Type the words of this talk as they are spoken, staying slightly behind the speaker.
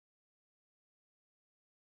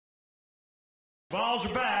Vols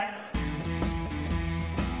are back.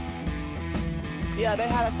 Yeah, they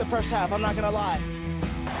had us the first half, I'm not going to lie.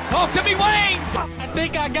 Oh, could be Wayne! I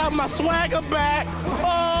think I got my swagger back.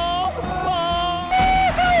 Oh!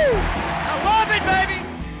 I love it, baby!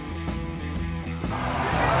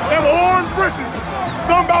 Them orange britches.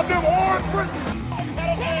 Something about them orange britches.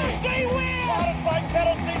 Tennessee wins! By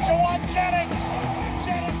Tennessee, Jawan Jennings.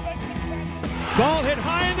 Jennings makes the catch. Ball hit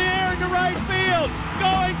high in the air into right field.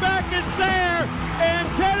 Going back is Sayre. And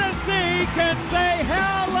Tennessee can say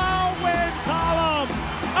hello, win column.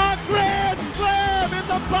 A grand slam in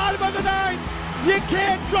the bottom of the ninth. You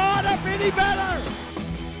can't draw it up any better.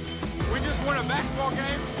 We just won a basketball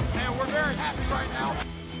game, and we're very happy right now.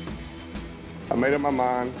 I made up my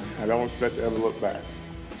mind. I don't expect to ever look back.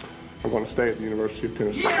 I'm going to stay at the University of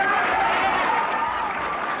Tennessee.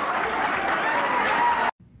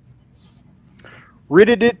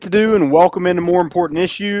 Ready to do and welcome into More Important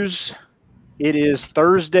Issues. It is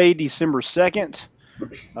Thursday, December 2nd.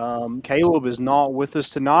 Caleb is not with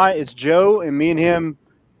us tonight. It's Joe, and me and him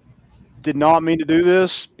did not mean to do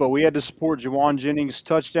this, but we had to support Jawan Jennings'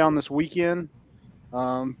 touchdown this weekend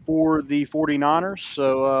for the 49ers.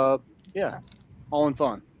 So, yeah, all in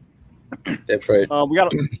fun. That's right. We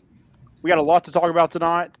got a lot to talk about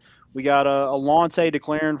tonight. We got Alontae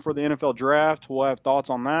declaring for the NFL draft. We'll have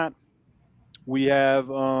thoughts on that. We have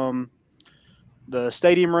the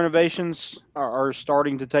stadium renovations are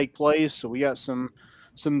starting to take place, so we got some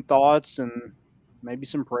thoughts and maybe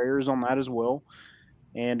some prayers on that as well.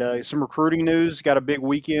 And some recruiting news. Got a big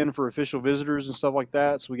weekend for official visitors and stuff like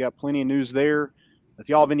that, so we got plenty of news there. If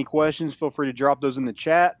y'all have any questions, feel free to drop those in the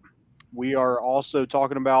chat. We are also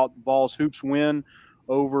talking about Vols Hoops win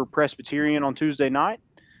over Presbyterian on Tuesday night.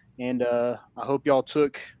 And I hope y'all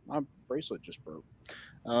took – my bracelet just broke.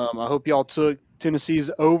 I hope y'all took Tennessee's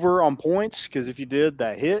over on points, because if you did,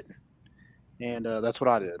 that hit. And that's what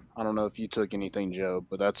I did. I don't know if you took anything, Joe,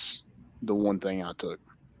 but that's the one thing I took.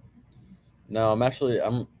 No,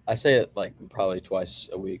 I say it like probably twice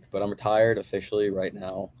a week, but I'm retired officially right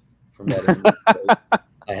now from betting.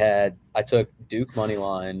 I took Duke money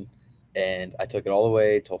line, and I took it all the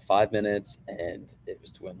way till 5 minutes, and it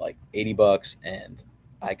was to win like $80, and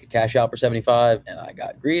I could cash out for 75, and I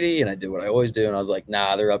got greedy, and I did what I always do, and I was like,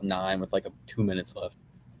 nah, they're up 9 with like 2 minutes left.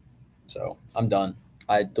 So I'm done.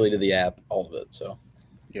 I deleted the app, all of it. So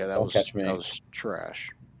yeah, that was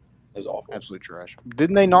trash. It was awful. Absolute trash.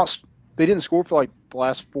 Didn't they not? They didn't score for like the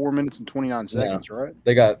last 4 minutes and 29 seconds, right?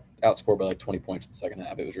 They got outscored by like 20 points in the second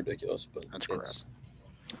half. It was ridiculous, but that's correct.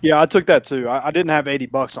 Yeah, I took that too. I didn't have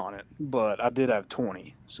 $80 on it, but I did have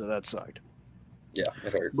 20, so that sucked. Yeah,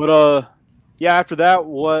 it hurt. But yeah, after that,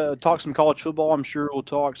 we'll talk some college football. I'm sure we'll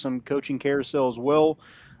talk some coaching carousel as well.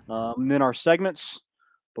 And then our segments.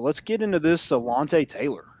 But let's get into this Alontae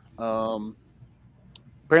Taylor.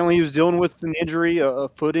 Apparently he was dealing with an injury, a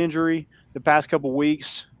foot injury, the past couple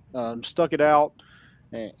weeks. Stuck it out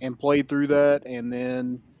and played through that. And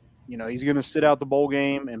then, he's going to sit out the bowl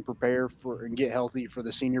game and prepare for and get healthy for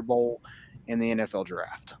the Senior Bowl and the NFL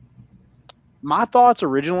draft. My thoughts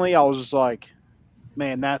originally, I was just like,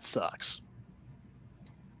 man, that sucks.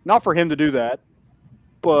 Not for him to do that,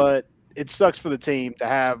 but it sucks for the team to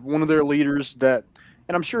have one of their leaders that,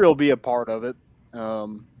 and I'm sure he'll be a part of it,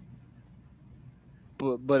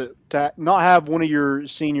 but to not have one of your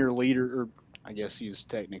senior leader, or I guess he's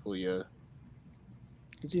technically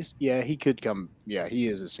he could come. Yeah, he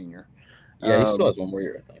is a senior. Yeah, he still has one more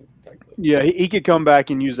year, I think, technically. Yeah, he could come back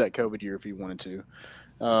and use that COVID year if he wanted to.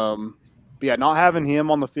 But yeah, not having him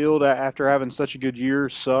on the field after having such a good year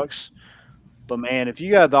sucks. But, man, if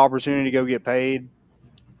you got the opportunity to go get paid,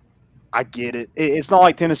 I get it. It's not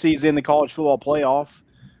like Tennessee's in the college football playoff.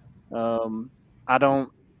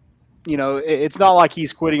 It's not like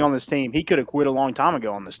he's quitting on this team. He could have quit a long time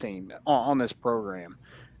ago on this team, on this program,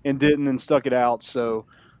 and didn't and stuck it out. So,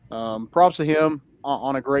 props to him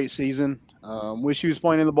on a great season. Wish he was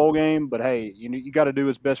playing in the bowl game, but, hey, you got to do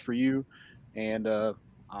what's best for you, and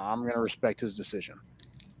I'm going to respect his decision.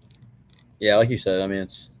 Yeah, like you said, I mean,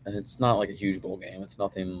 it's not like a huge bowl game. It's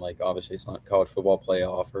nothing like, obviously, it's not college football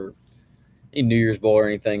playoff or any New Year's Bowl or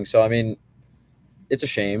anything. So, I mean, it's a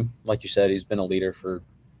shame. Like you said, he's been a leader for,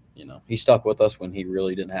 he stuck with us when he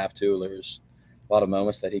really didn't have to. There was a lot of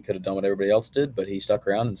moments that he could have done what everybody else did, but he stuck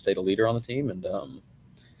around and stayed a leader on the team. And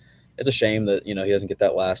it's a shame that, he doesn't get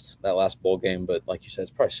that last bowl game. But like you said, it's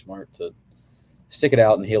probably smart to stick it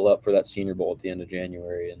out and heal up for that Senior Bowl at the end of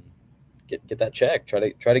January and get that check. Try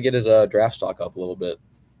to get his draft stock up a little bit.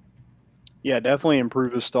 Yeah, definitely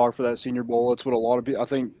improve his stock for that Senior Bowl. That's what a lot of people. I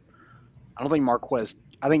don't think Marquez.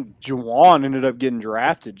 I think Juwan ended up getting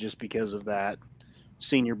drafted just because of that.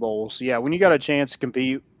 Senior Bowl. So, yeah, when you got a chance to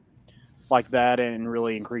compete like that and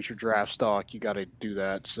really increase your draft stock, you got to do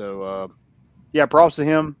that. So, yeah, props to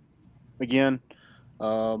him again.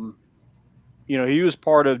 He was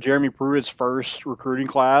part of Jeremy Pruitt's first recruiting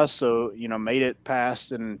class, so, made it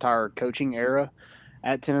past an entire coaching era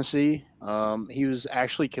at Tennessee. He was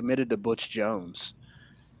actually committed to Butch Jones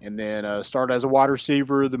and then started as a wide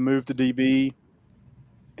receiver, then moved to DB,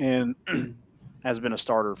 and has been a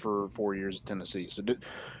starter for 4 years at Tennessee. So did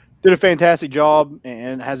a fantastic job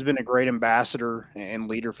and has been a great ambassador and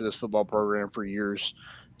leader for this football program for years.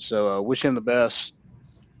 So wish him the best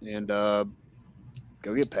and go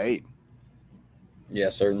get paid. Yeah,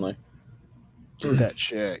 certainly. Get that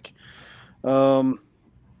check.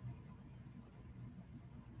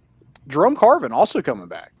 Jerome Carvin also coming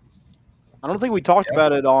back. I don't think we talked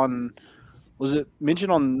about it was it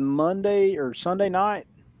mentioned on Monday or Sunday night?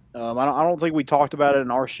 I don't think we talked about it in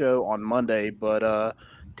our show on Monday, but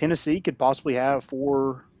Tennessee could possibly have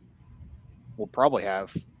probably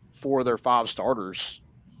have 4 of their 5 starters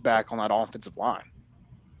back on that offensive line.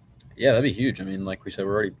 Yeah, that'd be huge. I mean, like we said,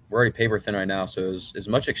 we're already paper thin right now, so as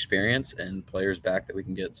much experience and players back that we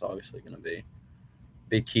can get is obviously going to be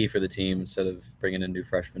big key for the team instead of bringing in new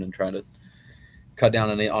freshmen and trying to cut down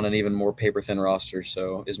on an even more paper thin roster.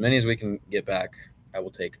 So as many as we can get back, I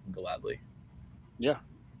will take gladly. Yeah,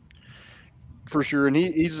 for sure. And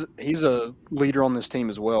he's a leader on this team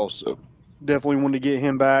as well. So definitely want to get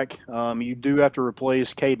him back. You do have to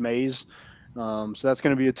replace Cade Mays. So that's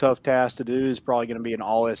going to be a tough task to do. He's probably going to be an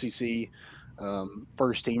all SEC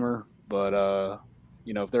first teamer. But,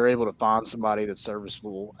 if they're able to find somebody that's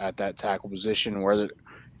serviceable at that tackle position, whether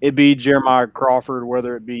it be Jeremiah Crawford,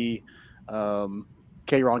 whether it be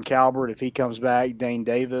Kayron Calvert, if he comes back, Dane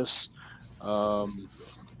Davis,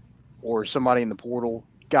 or somebody in the portal,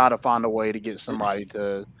 got to find a way to get somebody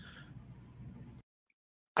to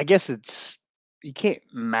 – I guess you can't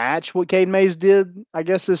match what Cade Mays did, I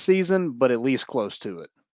guess, this season, but at least close to it.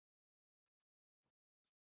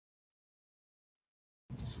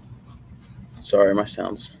 Sorry, my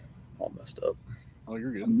sound's all messed up. Oh,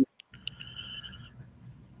 you're good.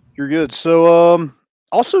 You're good. So,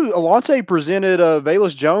 also, Alontae presented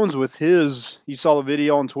Velus Jones with his – you saw the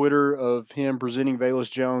video on Twitter of him presenting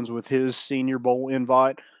Velus Jones with his Senior Bowl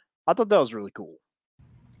invite. I thought that was really cool.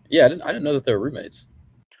 Yeah, I didn't know that they were roommates.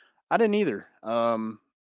 I didn't either. And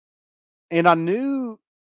I knew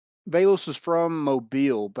Velus was from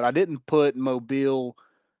Mobile, but I didn't put Mobile –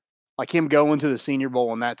 like him going to the Senior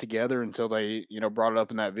Bowl and that together until they, brought it up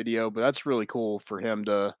in that video. But that's really cool for him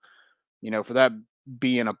to, for that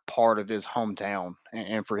being a part of his hometown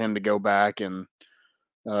and for him to go back and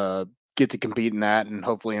get to compete in that and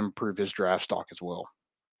hopefully improve his draft stock as well.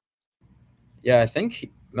 Yeah, I think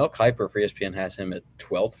Mel Kiper for ESPN has him at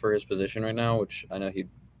 12th for his position right now, which I know he'd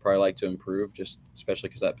probably like to improve, just especially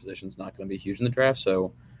because that position's not going to be huge in the draft.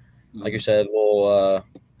 So, like you said, little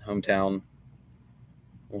hometown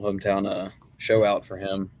show out for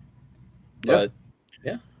him. But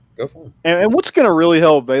yeah, go for him. And what's going to really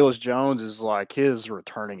help Velus Jones is like his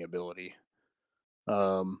returning ability.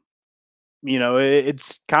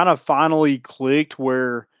 It's kind of finally clicked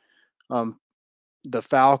where the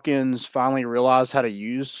Falcons finally realized how to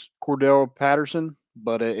use Cordell Patterson,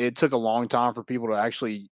 but it took a long time for people to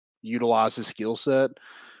actually utilize his skill set.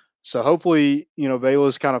 So hopefully,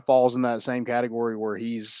 Velus kind of falls in that same category where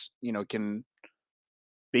he's, can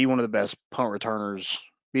be one of the best punt returners,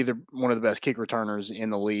 be one of the best kick returners in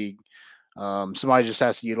the league. Somebody just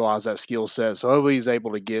has to utilize that skill set. So hopefully he's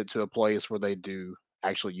able to get to a place where they do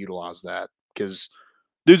actually utilize that because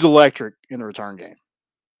dude's electric in the return game.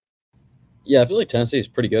 Yeah, I feel like Tennessee is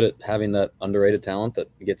pretty good at having that underrated talent that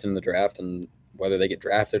gets in the draft, and whether they get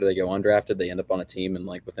drafted or they go undrafted, they end up on a team, and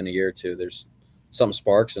like within a year or two, there's something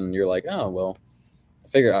sparks, and you're like, oh, well, I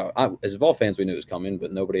figured out. As Vol fans, we knew it was coming,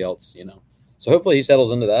 but nobody else, So hopefully he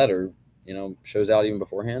settles into that or, shows out even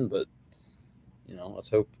beforehand. But, let's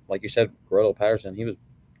hope, like you said, Cordell Patterson,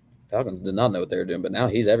 Falcons did not know what they were doing, but now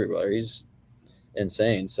he's everywhere. He's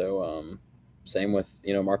insane. So same with,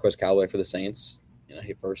 Marquez Callaway for the Saints.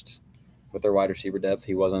 He first, with their wide receiver depth,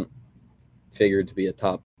 he wasn't figured to be a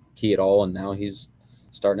top key at all. And now he's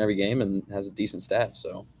starting every game and has a decent stats.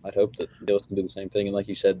 So I'd hope that Bills can do the same thing. And like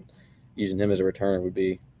you said, using him as a returner would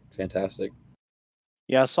be fantastic.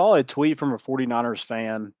 Yeah, I saw a tweet from a 49ers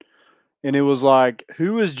fan, and it was like,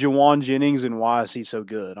 who is Jauan Jennings and why is he so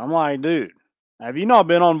good? I'm like, dude, have you not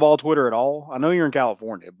been on Vol Twitter at all? I know you're in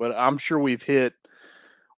California, but I'm sure we've hit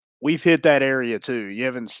that area too. You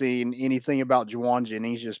haven't seen anything about Jauan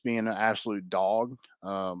Jennings just being an absolute dog.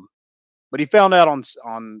 But he found out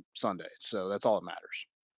on Sunday, so that's all that matters.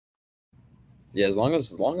 Yeah, as long as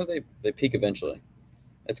they peak eventually,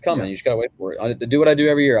 it's coming. Yeah. You just gotta wait for it. I do what I do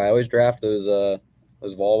every year. I always draft those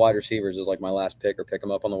Vol wide receivers as like my last pick or pick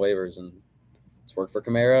them up on the waivers, and it's worked for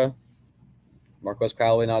Kamara. Marquez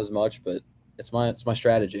Callaway not as much, but it's my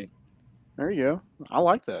strategy. There you go. I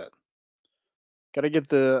like that. Got to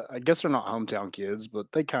get I guess they're not hometown kids,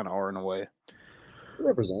 but they kind of are in a way.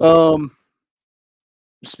 Represent.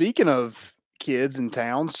 Speaking of kids in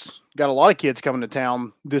towns, got a lot of kids coming to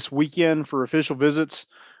town this weekend for official visits.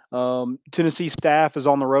 Tennessee staff is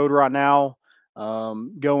on the road right now.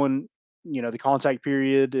 Going, the contact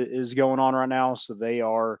period is going on right now, so they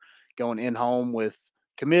are going in home with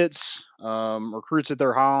commits, recruits that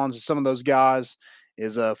they're high on. So some of those guys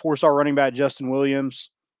is a 4-star running back Justin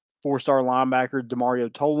Williams, 4-star linebacker Demario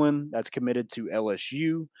Tolan, that's committed to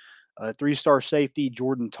LSU, 3-star safety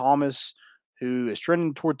Jordan Thomas, who is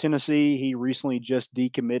trending toward Tennessee. He recently just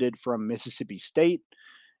decommitted from Mississippi State,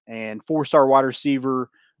 and 4-star wide receiver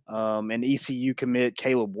and ECU commit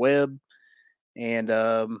Caleb Webb, and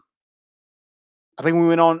I think we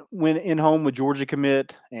went in home with Georgia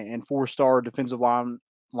commit and 4-star defensive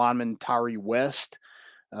lineman Tyree West.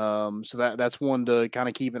 So that's one to kind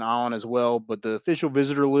of keep an eye on as well. But the official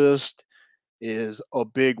visitor list is a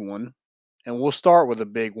big one, and we'll start with a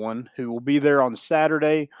big one who will be there on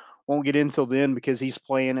Saturday. Won't get in till then because he's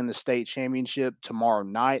playing in the state championship tomorrow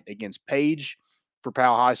night against Page for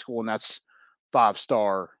Powell High School, and that's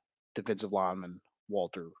 5-star defensive lineman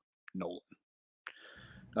Walter Nolan.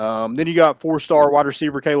 Then you got 4-star wide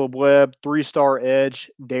receiver Caleb Webb, 3-star edge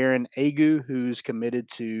Darren Agu, who's committed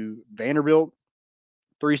to Vanderbilt,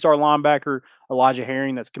 3-star linebacker Elijah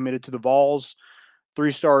Herring, that's committed to the Vols,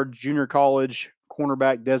 3-star junior college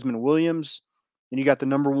cornerback Desmond Williams. Then you got the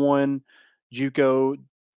number 1 JUCO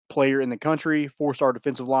player in the country, 4-star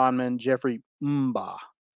defensive lineman Jeffrey Mba.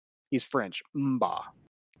 He's French. Mba.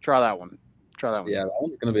 Try that one. Yeah, that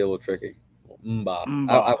one's gonna be a little tricky. Mba. When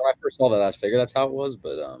I first saw that, I figured that's how it was,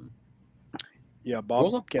 but yeah,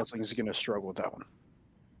 Bob Kessling is gonna struggle with that one.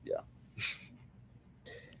 Yeah.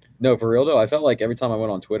 No, for real though, I felt like every time I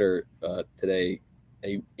went on Twitter today,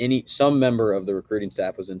 some member of the recruiting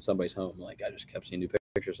staff was in somebody's home. Like I just kept seeing new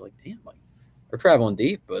pictures. Like, damn, like we're traveling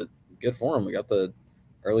deep, but good for them. We got the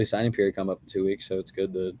early signing period come up in 2 weeks, so it's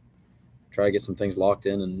good to try to get some things locked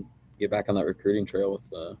in and get back on that recruiting trail with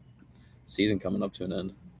the season coming up to an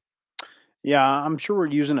end. Yeah, I'm sure we're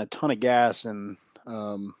using a ton of gas and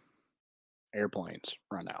airplanes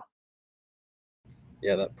right now.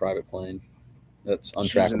 Yeah, that private plane that's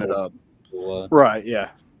untrackable. It up. Right,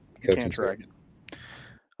 yeah. You can't track it.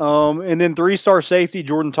 And then 3-star safety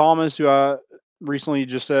Jordan Thomas, who I recently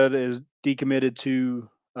just said is decommitted to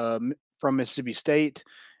from Mississippi State,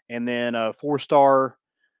 and then 4-star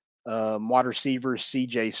wide receiver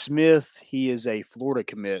CJ Smith. He is a Florida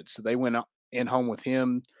commit, so they went in home with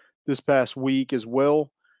him this past week as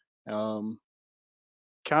well. Kind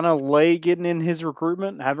of late getting in his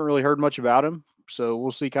recruitment. Haven't really heard much about him, so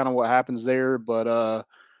we'll see kind of what happens there. But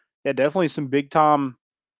yeah, definitely some big time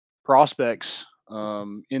prospects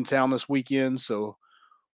in town this weekend. So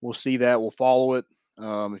we'll see that. We'll follow it.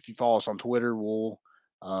 If you follow us on Twitter, we'll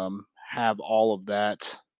have all of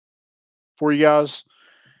that for you guys.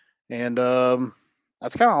 And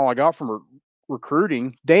that's kind of all I got from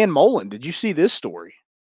recruiting. Dan Mullen, did you see this story?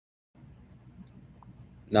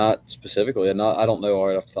 Not specifically. I don't know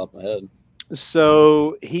right off the top of my head.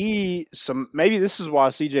 So maybe this is why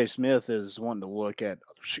CJ Smith is wanting to look at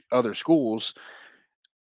other schools.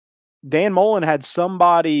 Dan Mullen had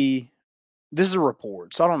somebody. This is a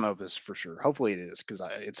report, so I don't know if this is for sure. Hopefully it is because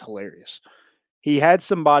it's hilarious. He had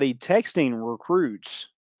somebody texting recruits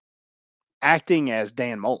acting as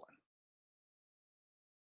Dan Mullen.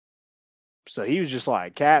 So he was just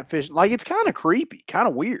like catfish. Like, it's kind of creepy, kind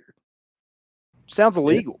of weird. Sounds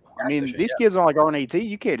illegal. I mean, these kids are like RNAT.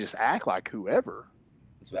 You can't just act like whoever.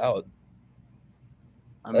 It's valid.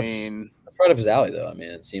 That's right up his alley, though. I mean,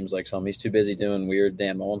 it seems like he's too busy doing weird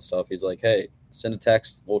Dan Mullen stuff. He's like, hey, send a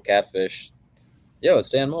text, little catfish. Yo, it's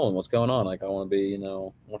Dan Mullen. What's going on? Like, I want to be, I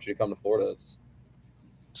want you to come to Florida.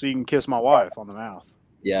 So you can kiss my wife on the mouth.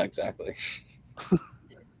 Yeah, exactly.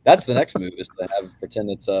 That's the next move, is to pretend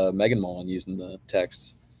it's Megan Mullen using the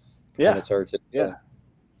text. Pretend it's her too. Yeah.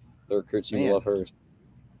 The recruits seem to love hers.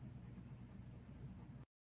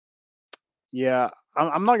 Yeah,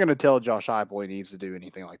 I'm not going to tell Josh Heupel he needs to do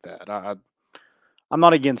anything like that. I'm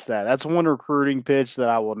not against that. That's one recruiting pitch that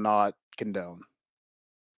I will not condone.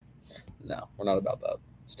 No, we're not about that.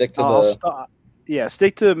 Stick to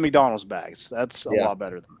stick to McDonald's bags. That's a lot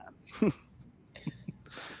better than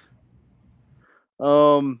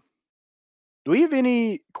that. Do we have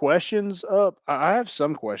any questions up? I have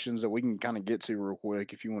some questions that we can kind of get to real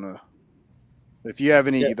quick if you want to. If you have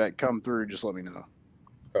any that come through, just let me know.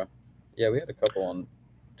 Okay. Yeah, we had a couple on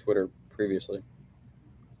Twitter previously.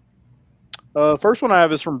 First one I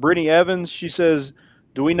have is from Brittany Evans. She says,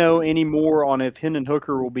 "Do we know any more on if Hendon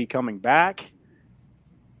Hooker will be coming back?"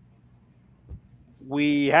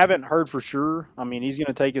 We haven't heard for sure. I mean, he's going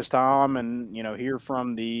to take his time and hear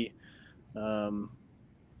from the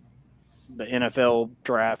NFL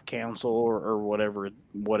Draft Council or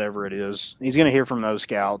whatever it is. He's going to hear from those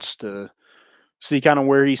scouts to see kind of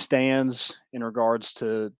where he stands in regards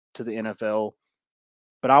to the NFL.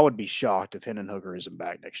 But I would be shocked if Hendon Hooker isn't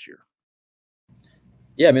back next year.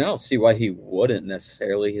 Yeah, I mean, I don't see why he wouldn't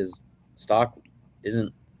necessarily. His stock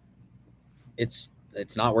isn't – it's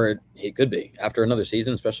not where he could be after another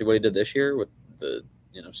season, especially what he did this year with the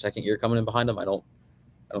second year coming in behind him. I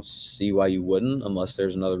don't see why you wouldn't, unless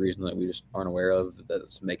there's another reason that we just aren't aware of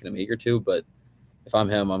that's making him eager to. But if I'm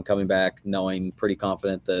him, I'm coming back knowing pretty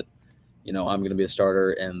confident that I'm going to be a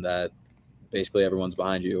starter and that basically everyone's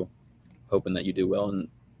behind you, hoping that you do well. And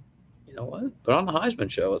you know what? Put on the Heisman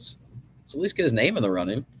show. Let's at least get his name in the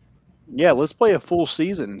running. Yeah, let's play a full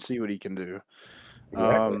season and see what he can do.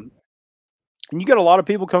 Exactly. And you got a lot of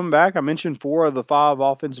people coming back. I mentioned 4 of the 5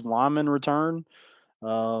 offensive linemen return.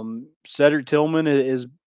 Cedric Tillman is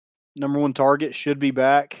number 1 target, should be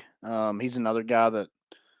back. He's another guy that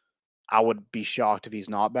I would be shocked if he's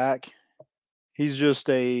not back. He's just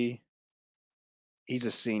he's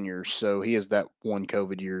a senior, so he has that 1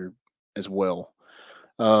 COVID year as well.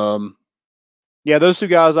 Yeah, those 2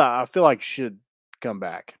 guys I feel like should come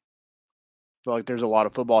back. I feel like there's a lot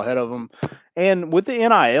of football ahead of them. And with the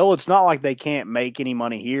NIL, it's not like they can't make any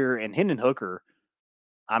money here. And Hendon Hooker,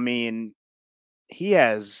 I mean, he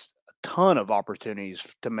has a ton of opportunities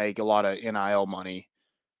to make a lot of NIL money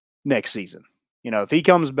next season. If he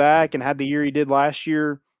comes back and had the year he did last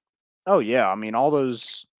year, oh, yeah. I mean, all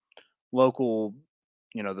those local,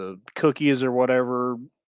 the cookies or whatever,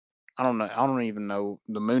 I don't know. I don't even know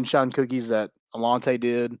the moonshine cookies that Alontae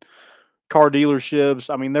did, car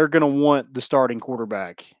dealerships. I mean, they're going to want the starting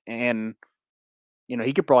quarterback. And,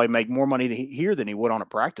 he could probably make more money here than he would on a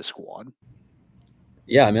practice squad.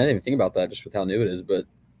 Yeah, I mean, I didn't even think about that just with how new it is, but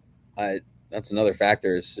that's another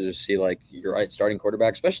factor is to just see, like, you're right, starting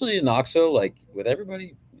quarterback, especially in Knoxville, like, with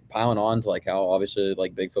everybody piling on to, like, how obviously,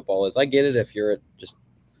 like, big football is. I get it if you're at just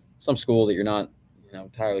some school that you're not,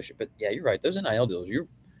 entirely sure. But, yeah, you're right. Those NIL deals, you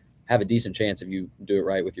have a decent chance if you do it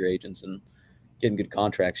right with your agents and getting good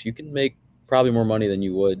contracts. You can make probably more money than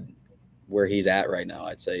you would where he's at right now,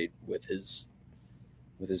 I'd say, with his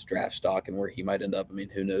draft stock and where he might end up. I mean,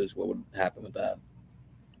 who knows what would happen with that.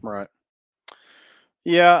 Right.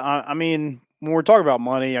 Yeah, I mean, when we're talking about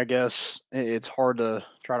money, I guess it's hard to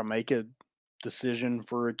try to make a decision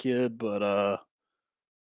for a kid, but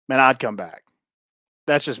man, I'd come back.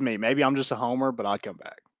 That's just me. Maybe I'm just a homer, but I'd come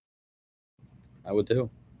back. I would too.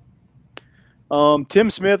 Tim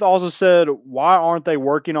Smith also said, "Why aren't they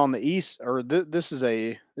working on the east?" Or this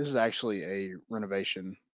is actually a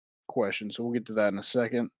renovation question, so we'll get to that in a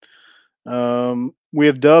second. We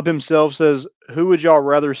have Dub himself says, "Who would y'all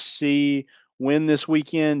rather see win this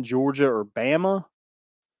weekend, Georgia or Bama?"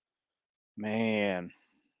 Man,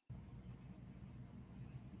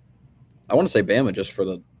 I want to say Bama just for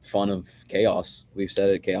the fun of chaos. We've said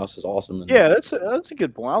it, chaos is awesome. And yeah, that's a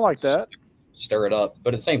good point. I like that. Stir it up,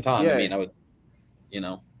 but at the same time, Yeah. I mean, I would,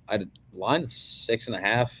 I'd line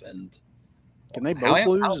 6.5, and Can they both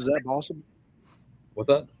lose? Is that possible? What's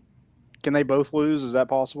that? Can they both lose? Is that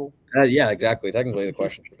possible? Yeah, exactly. Technically, the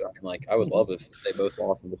question is, I would love if they both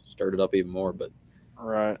lost and just stirred it up even more. But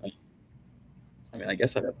Right. I mean, I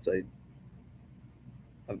guess I'd have to say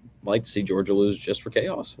I'd like to see Georgia lose just for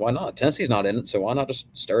chaos. Why not? Tennessee's not in it, so why not just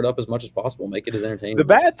stir it up as much as possible, make it as entertaining? The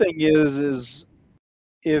bad thing is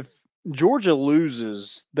if Georgia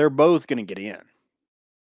loses, they're both going to get in.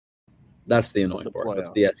 That's the annoying The part. playoff.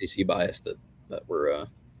 That's the SEC bias that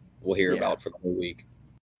we'll hear about for the whole week.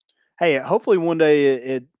 Hey, hopefully one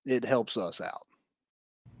day it helps us out.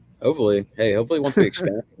 Hopefully once we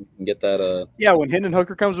expand, we can get that. Yeah, when Hendon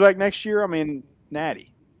Hooker comes back next year, I mean,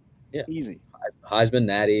 natty. Yeah. Easy. Heisman,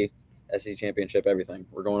 Natty, SEC championship, everything.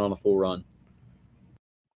 We're going on a full run.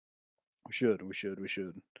 We should.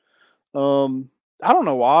 I don't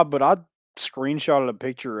know why, but I screenshotted a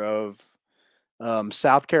picture of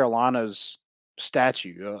South Carolina's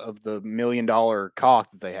statue of the $1 million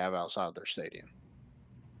cock that they have outside of their stadium.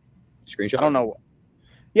 Screenshot. I don't know.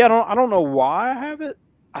 Yeah, I don't know why I have it.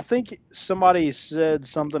 I think somebody said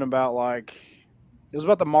something about it was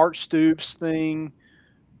about the Mark Stoops thing,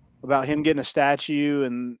 about him getting a statue,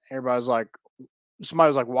 and everybody's like, somebody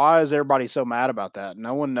was like, why is everybody so mad about that?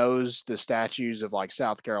 No one knows the statues of like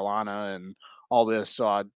South Carolina and all this. So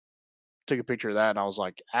I took a picture of that and I was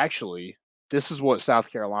like, actually, this is what South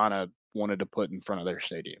Carolina wanted to put in front of their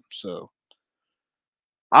stadium. So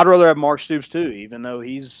I'd rather have Mark Stoops too, even though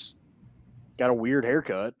he's got a weird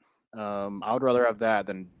haircut. I would rather have that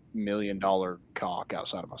than $1 million cock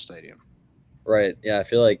outside of my stadium. Right. Yeah, I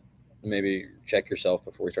feel like maybe check yourself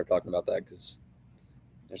before we start talking about that, because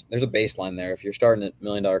there's a baseline there. If you're starting at $1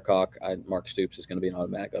 million cock, Mark Stoops is going to be an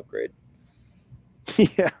automatic upgrade.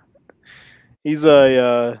 Yeah, he's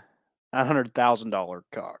a $900,000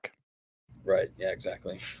 cock. Right. Yeah.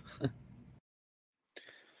 Exactly.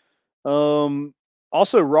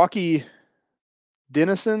 Also, Rocky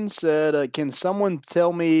Dennison said, "Can someone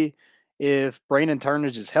tell me if Brandon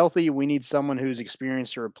Turnage is healthy? We need someone who's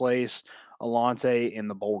experienced to replace Alontae in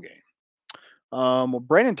the bowl game." Well,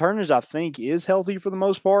 Brandon Turnage, I think, is healthy for the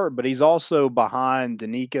most part, but he's also behind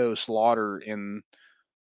Danico Slaughter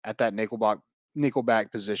at that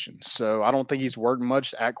nickelback position. So I don't think he's worked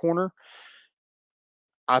much at corner.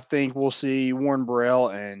 I think we'll see Warren Burrell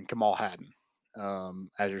and Kamal Hadden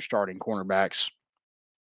as your starting cornerbacks.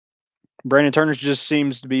 Brandon Turnage just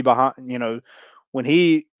seems to be behind. When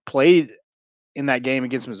he played in that game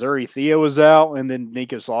against Missouri, Theo was out, and then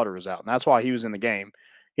Nico Slaughter was out, and that's why he was in the game.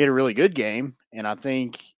 He had a really good game, and I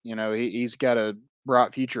think he's got a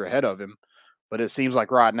bright future ahead of him. But it seems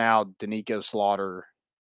like right now, Danico Slaughter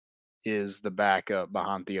is the backup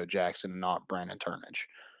behind Theo Jackson, not Brandon Turnage.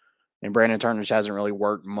 And Brandon Turnage hasn't really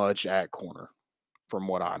worked much at corner, from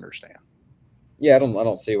what I understand. Yeah, I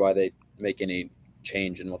don't see why they make any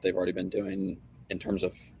change in what they've already been doing in terms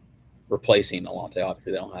of replacing Alontae.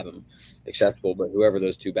 Obviously, they don't have him accessible, but whoever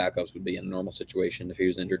those two backups would be in a normal situation, if he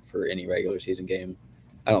was injured for any regular season game,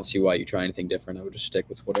 I don't see why you try anything different. I would just stick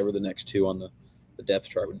with whatever the next two on the depth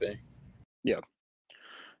chart would be. Yeah.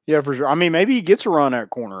 Yeah, for sure. I mean, maybe he gets a run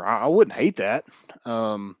at corner. I wouldn't hate that.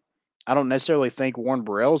 I don't necessarily think Warren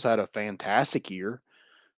Burrell's had a fantastic year.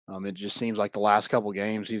 It just seems like the last couple of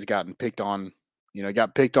games he's gotten picked on.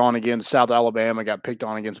 Got picked on against South Alabama, got picked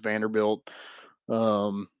on against Vanderbilt.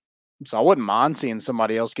 So I wouldn't mind seeing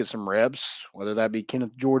somebody else get some reps, whether that be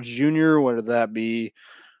Kenneth George Jr., whether that be,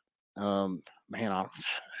 who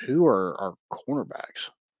are our cornerbacks?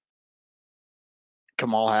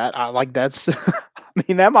 Kamal Hatt. That's,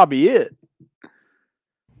 that might be it.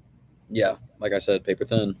 Yeah, like I said, paper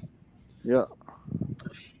thin. Yeah.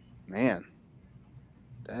 Man,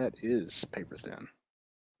 that is paper thin.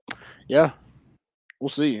 Yeah. We'll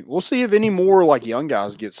see. We'll see if any more young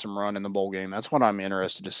guys get some run in the bowl game. That's what I'm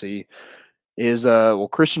interested to see. Is will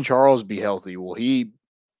Christian Charles be healthy? Will he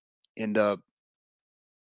end up,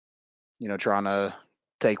 trying to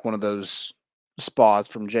take one of those spots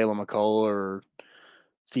from Jalen McCullough or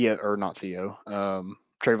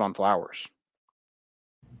Trayvon Flowers?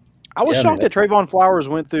 I was shocked that Trayvon Flowers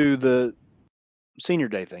went through the senior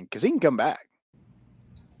day thing because he can come back.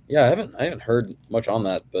 Yeah, I haven't heard much on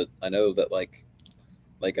that, but I know that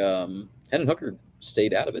Hendon Hooker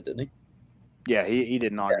stayed out of it, didn't he? Yeah, he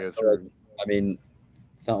did not go through. I mean,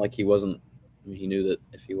 it's not like he wasn't. I mean, he knew that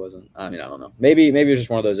if he wasn't. I mean, I don't know. Maybe it was just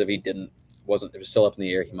one of those. If he wasn't, it was still up in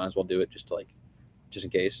the air. He might as well do it just in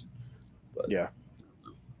case. But yeah.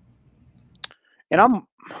 And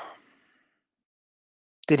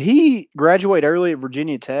did he graduate early at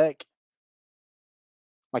Virginia Tech?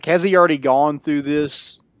 Has he already gone through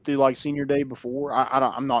senior day before?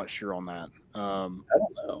 I'm not sure on that. I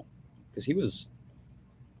don't know, because he was.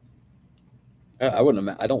 I wouldn't.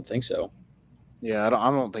 I don't think so. Yeah, I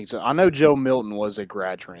don't think so. I know Joe Milton was a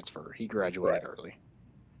grad transfer. He graduated early.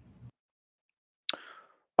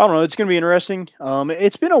 I don't know. It's going to be interesting.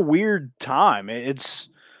 It's been a weird time. It's,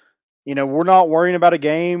 we're not worrying about a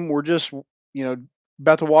game. We're just,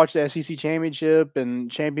 about to watch the SEC championship and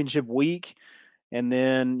championship week. And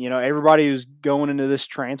then, everybody who's going into this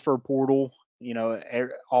transfer portal,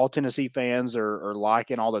 all Tennessee fans are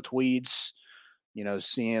liking all the tweets,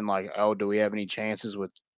 seeing do we have any chances with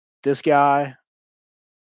this guy?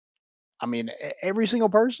 I mean, every single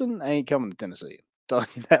person ain't coming to Tennessee. I'm telling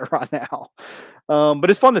you that right now.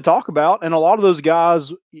 But it's fun to talk about. And a lot of those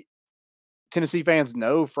guys, Tennessee fans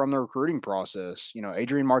know from the recruiting process.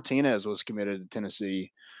 Adrian Martinez was committed to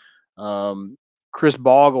Tennessee. Chris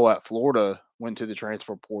Bogle at Florida went to the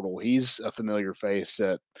transfer portal. He's a familiar face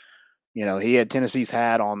that, he had Tennessee's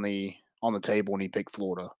hat on the table when he picked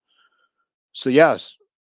Florida. So yes,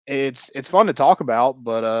 it's fun to talk about,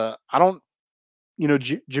 but I don't,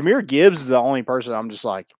 Jahmyr Gibbs is the only person I'm just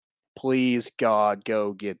please God,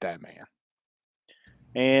 go get that man.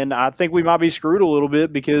 And I think we might be screwed a little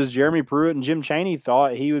bit because Jeremy Pruitt and Jim Chaney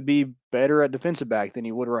thought he would be better at defensive back than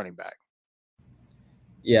he would running back.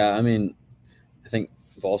 Yeah, I mean, I think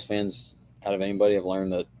Vols fans out of anybody have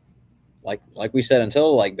learned that, like we said,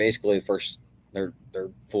 until like basically first they're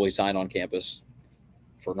fully signed on campus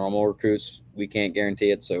for normal recruits, we can't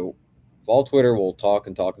guarantee it. So Vol Twitter will talk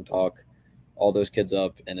and talk and talk all those kids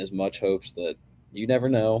up in as much hopes that you never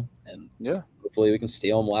know. And Yeah. hopefully we can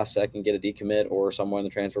steal them last second, get a decommit or somewhere in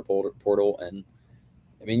the transfer portal. And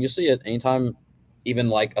I mean, you see it anytime, even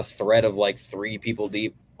like a thread of like 3 people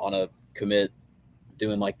deep on a commit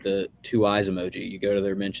doing like the 2 eyes emoji. You go to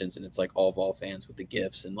their mentions and it's like all Vol fans with the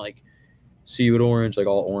GIFs and like see you at orange, like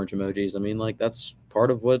all orange emojis. I mean, like that's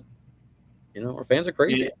part of what, our fans are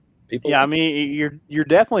crazy. Yeah. People. Yeah, I mean, you're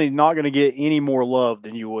definitely not going to get any more love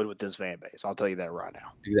than you would with this fan base. I'll tell you that right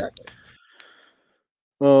now. Exactly.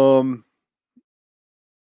 So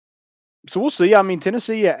we'll see. I mean,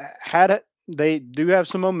 Tennessee they do have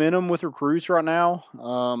some momentum with recruits right now.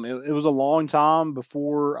 It was a long time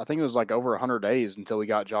before, I think it was like over 100 days until we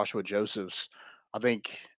got Joshua Josephs. I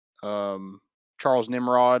think Charles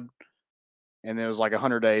Nimrod, and then it was like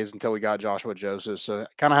 100 days until we got Joshua Josephs. So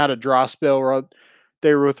kind of had a dry spell right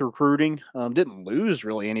there with recruiting. Didn't lose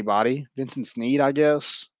really anybody. Vincent Sneed, I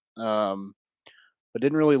guess. But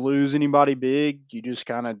didn't really lose anybody big. You just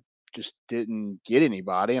kind of just didn't get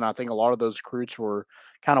anybody. And I think a lot of those recruits were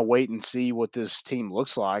kind of wait and see what this team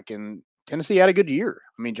looks like. And Tennessee had a good year.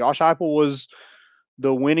 I mean, Josh Heupel was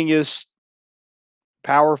the winningest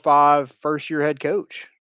Power 5 first-year head coach.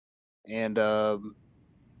 And, going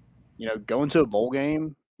to a bowl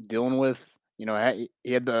game, dealing with,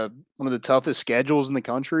 he had one of the toughest schedules in the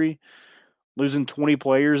country, losing 20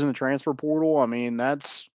 players in the transfer portal. I mean,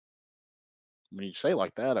 that's, when you say it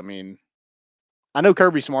like that, I mean, I know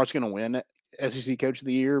Kirby Smart's going to win SEC Coach of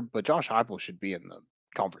the Year, but Josh Heupel should be in the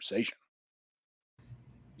conversation.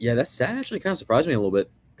 Yeah, that stat actually kind of surprised me a little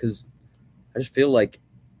bit because I just feel like,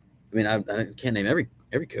 I mean, I can't name every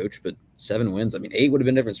coach, but 7 wins. I mean, 8 would have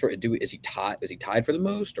been a different story. Is he tied for the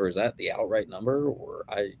most, or is that the outright number? Or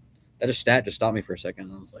that stat just stopped me for a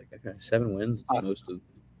second. I was like, okay, 7 wins. It's the most of.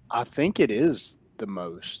 I think it is the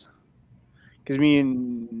most. Because I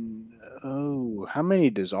mean, how many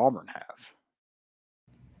does Auburn have?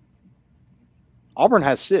 Auburn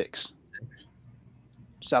has 6.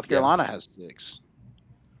 South Carolina has 6.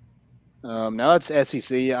 Now that's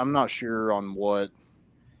SEC. I'm not sure on what.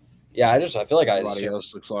 Yeah, I feel like everybody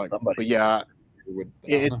else looks like. But yeah,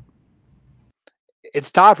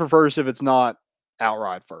 it's tied for first if it's not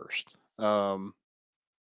outright first. So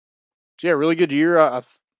yeah, really good year.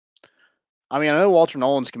 I mean, I know Walter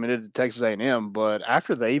Nolan's committed to Texas A&M, but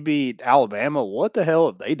after they beat Alabama, what the hell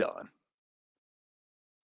have they done?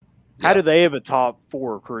 Yeah. How do they have a top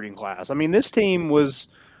 4 recruiting class? I mean, this team was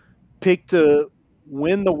picked to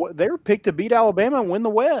win they were picked to beat Alabama and win the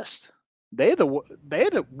West. They had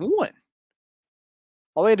won.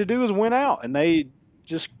 All they had to do was win out, and they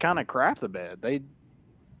just kind of crap the bed.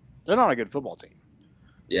 They're not a good football team.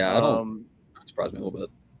 Yeah, that surprised me a little bit.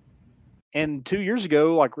 And 2 years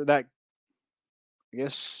ago, like that, I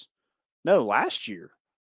guess, no, last year,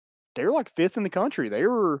 they were like 5th in the country. They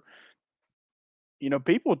were,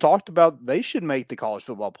 people talked about they should make the college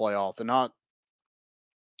football playoff and not,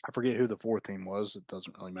 I forget who the 4th team was. It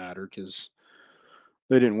doesn't really matter because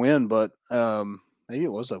they didn't win, but maybe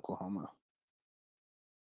it was Oklahoma.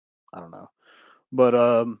 I don't know.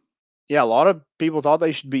 But, yeah, a lot of people thought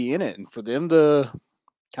they should be in it. And for them to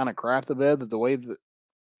kind of crap the bed the way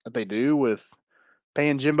that they do with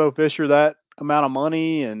paying Jimbo Fisher that amount of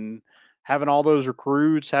money and having all those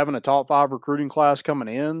recruits, having a top 5 recruiting class coming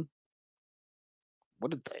in,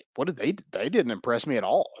 they didn't impress me at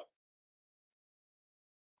all.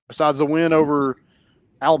 Besides the win over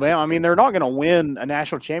Alabama, I mean, they're not going to win a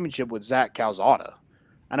national championship with Zach Calzada.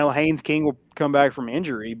 I know Haynes King will come back from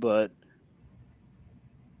injury, but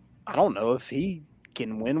I don't know if he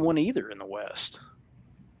can win one either in the West.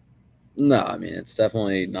 No, I mean, it's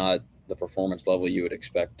definitely not the performance level you would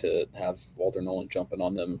expect to have Walter Nolan jumping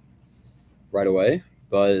on them right away.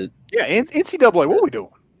 But yeah, NCAA, what are we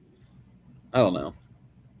doing? I don't know.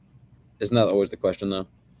 Isn't that always the question, though?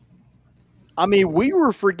 I mean, we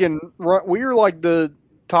were like the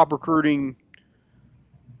top recruiting.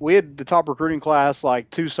 We had the top recruiting class like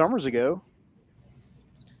 2 summers ago.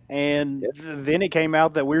 And then it came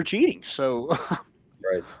out that we were cheating. So,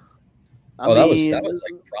 right. That was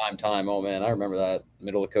like prime time. Oh man, I remember that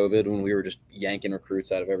middle of COVID when we were just yanking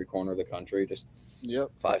recruits out of every corner of the country. Just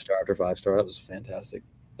 5-star after 5-star. That was fantastic.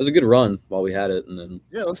 It was a good run while we had it, and then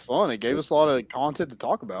it was fun. It gave us a lot of content to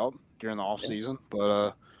talk about during the off season.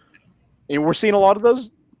 But And we're seeing a lot of those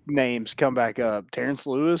names come back up. Terrence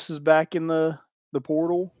Lewis is back in the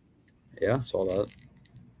portal. Yeah, I saw that.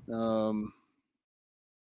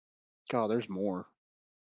 God, there's more.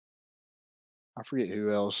 I forget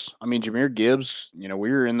who else. I mean, Jahmyr Gibbs, we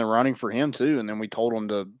were in the running for him too, and then we told him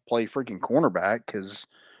to play freaking cornerback because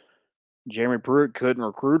Jeremy Pruitt couldn't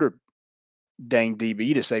recruit a dang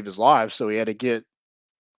DB to save his life, so he had to get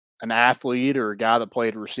an athlete or a guy that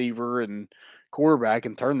played receiver and quarterback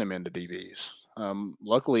and turn them into DBs.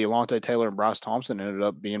 Luckily, Alontae Taylor and Bryce Thompson ended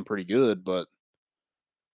up being pretty good, but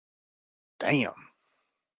damn.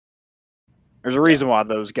 There's a reason why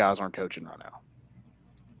those guys aren't coaching right now.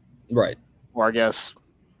 Right. Or I guess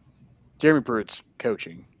Jeremy Pruitt's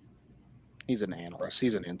coaching. He's an analyst.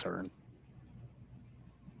 He's an intern.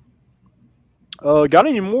 Got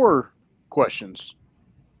any more questions?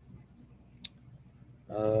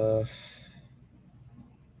 Not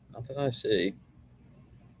that I see.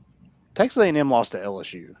 Texas A&M lost to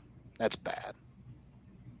LSU. That's bad.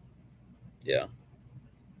 Yeah.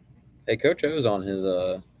 Hey, Coach O's on his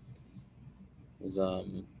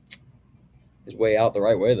way out the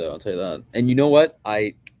right way, though. I'll tell you that. And you know what?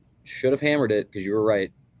 I should have hammered it because you were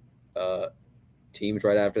right. Teams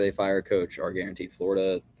right after they fire a coach are guaranteed.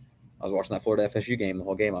 Florida. I was watching that Florida FSU game the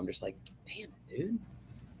whole game. I'm just like, damn it, dude.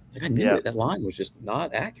 Like I knew it. That line was just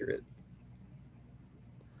not accurate.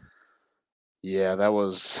 Yeah, that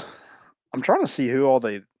was. I'm trying to see who all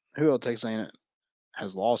Texas A&M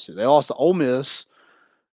has lost to. They lost to Ole Miss.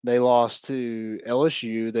 They lost to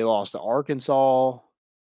LSU. They lost to Arkansas.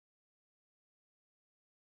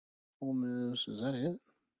 Ole Miss, is that it?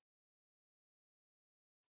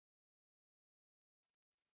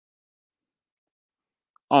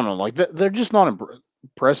 I don't know. Like they're just not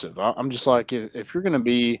impressive. I'm just like, if you're going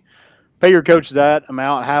to pay your coach that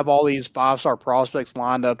amount, have all these 5-star prospects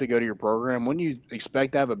lined up to go to your program, wouldn't you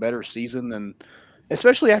expect to have a better season than,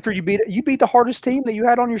 especially after you beat the hardest team that you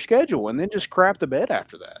had on your schedule, and then just crap the bed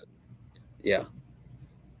after that? Yeah.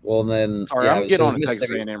 Well, then. Sorry, I'm getting on a Texas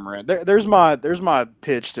A&M rant. There's my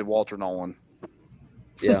pitch to Walter Nolan.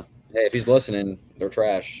 Yeah. Hey, if he's listening, they're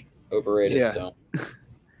trash, overrated. Yeah. So.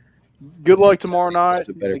 Good luck tomorrow night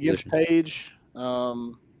against Page.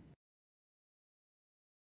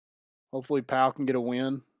 Hopefully, Powell can get a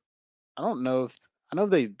win. I don't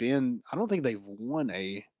think they've won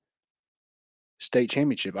a state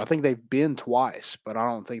championship. I think they've been twice, but I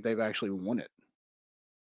don't think they've actually won it.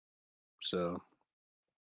 So.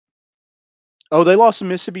 Oh, they lost to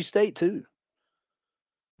Mississippi State too.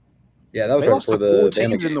 Yeah, that was right before the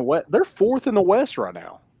teams in the West. They're fourth in the West right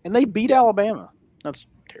now, and they beat Alabama. That's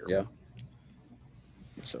terrible. Yeah,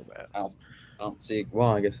 it's so bad. I don't see. Well,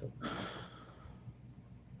 I guess.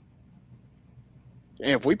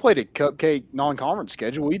 And if we played a cupcake non-conference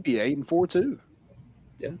schedule, we'd be 8-4 too.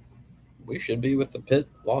 Yeah, we should be with the Pitt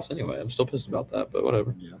loss anyway. I'm still pissed about that, but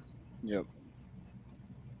whatever. Yeah.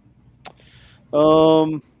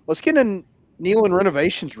 Let's get in Neyland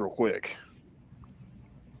renovations real quick.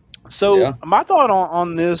 So my thought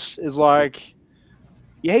on this is like,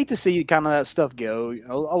 you hate to see kind of that stuff go.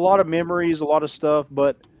 A lot of memories, a lot of stuff,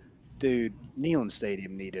 but dude, Neyland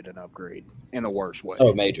Stadium needed an upgrade in the worst way.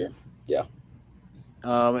 Oh, major. Yeah.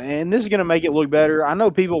 And this is going to make it look better. I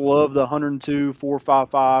know people love the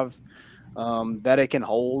 102.455 that it can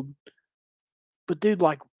hold. But, dude,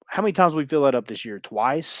 like, how many times we fill that up this year?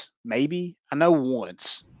 Twice? Maybe? I know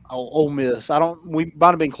once. Ole Miss. We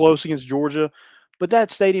might have been close against Georgia. But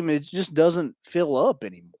that stadium, it just doesn't fill up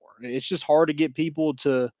anymore. It's just hard to get people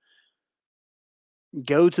to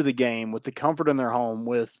go to the game with the comfort in their home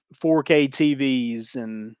with 4K TVs.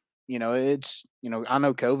 And, I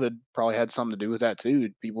know COVID probably had something to do with that too.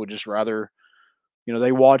 People would just rather,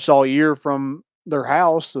 they watch all year from their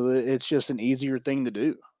house. So it's just an easier thing to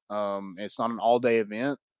do. It's not an all-day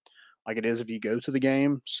event like it is if you go to the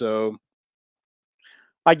game. So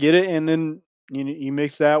I get it. And then, you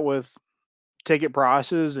mix that with ticket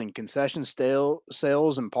prices and concession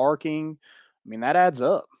sales and parking. I mean, that adds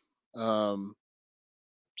up. So,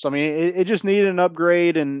 I mean, it just needed an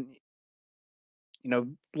upgrade and,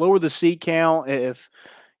 lower the seat count. If,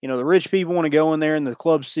 the rich people want to go in there in the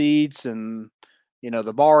club seats and,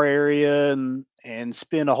 the bar area and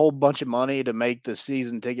spend a whole bunch of money to make the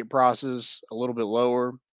season ticket prices a little bit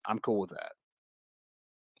lower, I'm cool with that.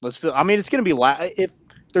 It's going to be if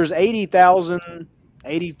there's 80,000,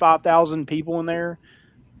 85,000 people in there,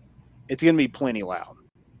 it's going to be plenty loud.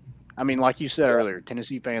 I mean, like you said earlier,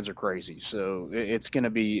 Tennessee fans are crazy. So it's going to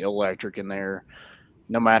be electric in there,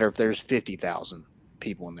 no matter if there's 50,000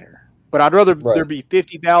 people in there. But I'd rather there be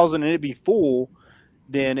 50,000 and it be full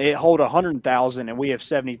then it hold 100,000, and we have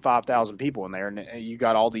 75,000 people in there, and you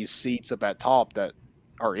got all these seats up at top that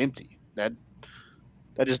are empty. That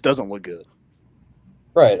just doesn't look good.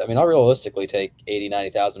 Right. I mean, I'll realistically take 80,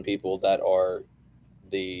 90,000 people that are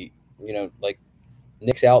like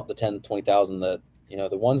nix out the 10, 20,000 that,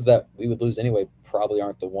 the ones that we would lose anyway probably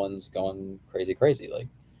aren't the ones going crazy. Like,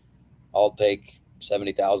 I'll take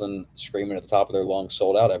 70,000 screaming at the top of their lungs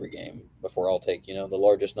sold out every game before I'll take, the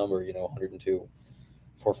largest number, 102,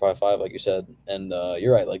 455, like you said. And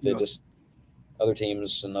you're right. Like, other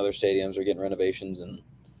teams and other stadiums are getting renovations, and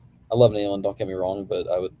I love Neyland, don't get me wrong, but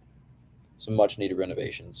some much needed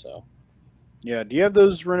renovations. So, yeah. Do you have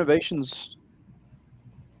those renovations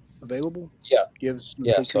available? Yeah. Do you have some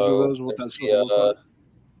Yeah. pictures of So those? What that's supposed to look like?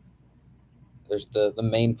 There's the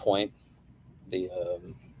main point, the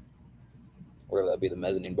whatever that be, the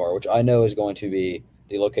mezzanine bar, which I know is going to be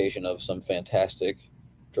the location of some fantastic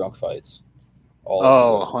drunk fights.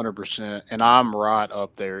 Oh, 100%. And I'm right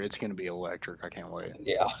up there. It's going to be electric. I can't wait.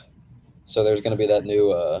 Yeah. So there's going to be that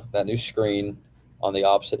new screen on the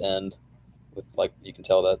opposite end with, like, you can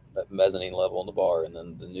tell that mezzanine level in the bar, and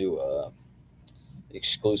then the new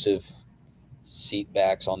exclusive seat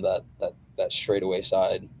backs on that straightaway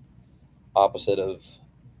side opposite of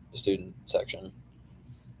the student section,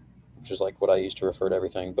 which is like what I used to refer to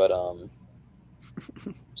everything. But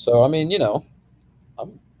so I mean, they'll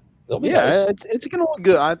be nice. It's gonna look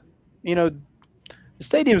good. The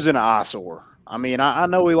stadium's an eyesore. I mean, I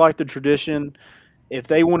know we like the tradition. If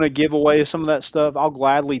they want to give away some of that stuff, I'll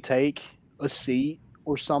gladly take a seat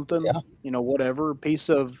or something. Yeah. Whatever piece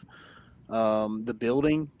of the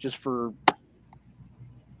building just for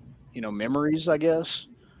memories, I guess.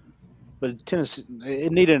 But Tennessee,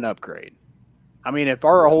 it needed an upgrade. I mean, if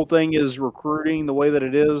our whole thing is recruiting the way that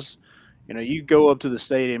it is, you go up to the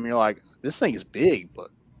stadium, you're like, this thing is big,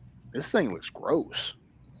 but this thing looks gross.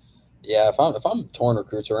 Yeah, if I'm touring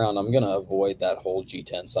recruits around, I'm gonna avoid that whole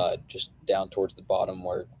G10 side, just down towards the bottom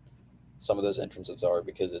where some of those entrances are,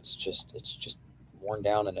 because it's just worn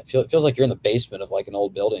down, and it feels like you're in the basement of like an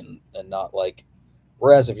old building, and not like.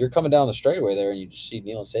 Whereas if you're coming down the straightaway there and you just see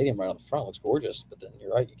Neyland Stadium right on the front, it looks gorgeous. But then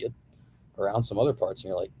you're right, you get around some other parts, and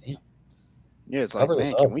you're like, damn. Yeah, it's like,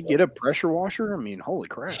 man, can we get a pressure washer? I mean, holy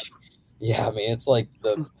crap. Yeah, I mean, it's like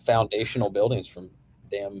the foundational buildings from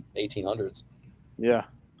damn 1800s. Yeah.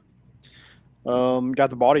 Got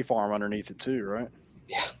the body farm underneath it too, right?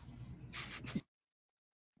 Yeah.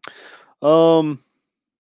 Oh,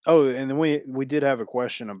 and then we did have a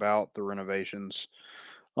question about the renovations.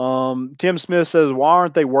 Tim Smith says, why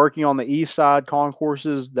aren't they working on the east side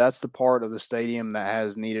concourses? That's the part of the stadium that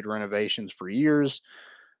has needed renovations for years.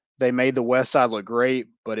 They made the west side look great,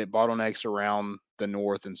 but it bottlenecks around the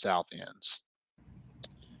north and south ends.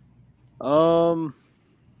 I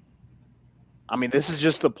mean, this is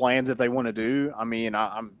just the plans that they want to do. I mean,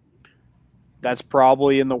 that's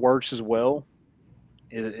probably in the works as well,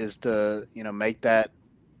 is to, make that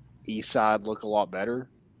east side look a lot better.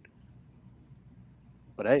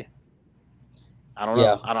 But hey, I don't know.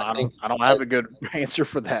 Yeah, I don't have a good answer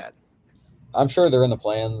for that. I'm sure they're in the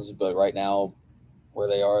plans, but right now, where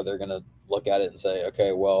they are, they're going to look at it and say,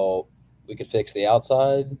 okay, well, we could fix the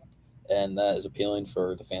outside, and that is appealing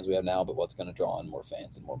for the fans we have now, but what's going to draw in more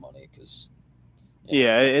fans and more money? Because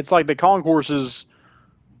yeah, it's like the concourses,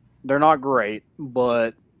 they're not great,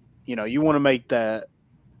 but you want to make that,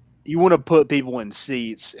 you want to put people in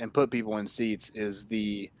seats, and put people in seats is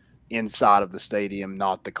the inside of the stadium,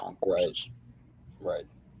 not the concourses. Right.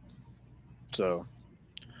 So,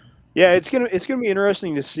 yeah, it's gonna be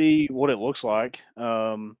interesting to see what it looks like.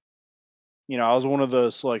 I was one of the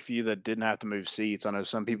select few that didn't have to move seats. I know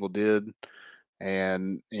some people did,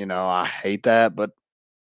 and I hate that, but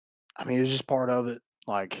I mean, it's just part of it.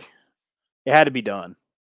 Like, it had to be done.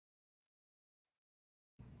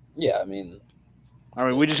 Yeah, I mean,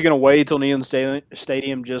 we're just gonna wait till Neyland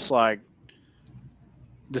Stadium just like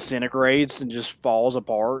disintegrates and just falls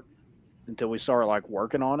apart until we start like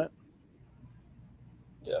working on it.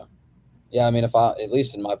 Yeah. I mean, if I, at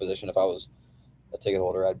least in my position, if I was a ticket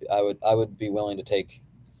holder, I would be willing to take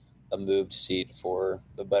a moved seat for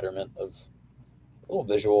the betterment of a little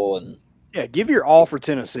visual and. Yeah, give your all for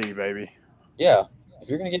Tennessee, baby. Yeah, if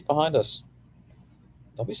you're gonna get behind us,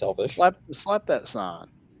 don't be selfish. Slap that sign.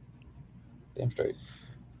 Damn straight.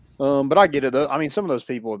 But I get it though. I mean, some of those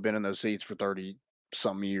people have been in those seats for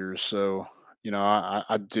 30-some years, so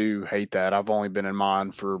I do hate that. I've only been in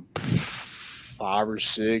mine for 5 or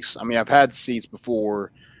 6. I mean, I've had seats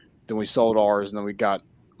before, then we sold ours, and then we got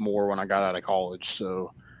more when I got out of college.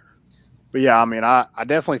 So, but yeah, I mean, I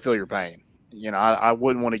definitely feel your pain. I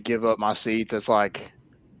wouldn't want to give up my seats. It's like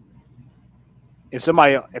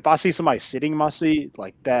if I see somebody sitting in my seat,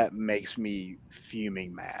 like that makes me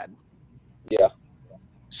fuming mad. Yeah.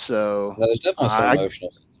 So No, there's definitely some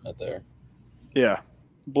emotional sentiment there. Yeah.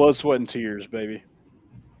 Blood, sweat, and tears, baby.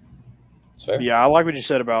 It's fair. Yeah, I like what you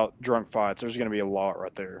said about drunk fights. There's going to be a lot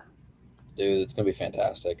right there. Dude, it's gonna be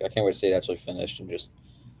fantastic. I can't wait to see it actually finished and just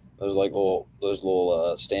those little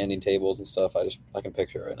standing tables and stuff. I can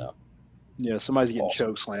picture it right now. Yeah, somebody's getting Awesome.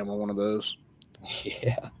 choke slam on one of those.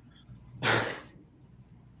 Yeah.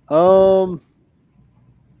 What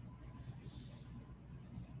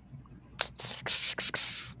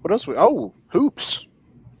else? Hoops.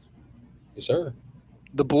 Yes, sir.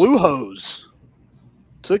 The Blue Hose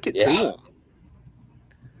took it to Yeah. them.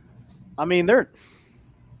 I mean,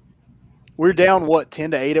 we're down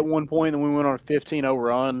 10-8 at one point, and we went on a 15-0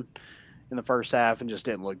 run in the first half and just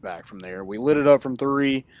didn't look back from there. We lit it up from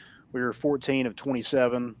three. We were 14 of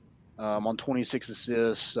 27 on 26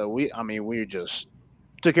 assists. So we just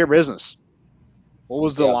took care of business. What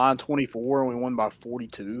was the line? 24, and we won by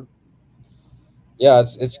 42. Yeah,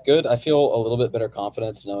 it's good. I feel a little bit better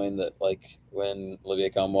confidence knowing that like when Olivier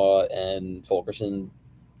Kamwa and Fulkerson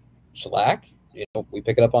slack, we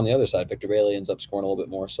pick it up on the other side. Victor Bailey ends up scoring a little bit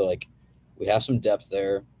more. So like we have some depth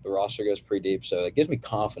there. The roster goes pretty deep. So it gives me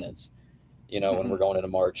confidence, when we're going into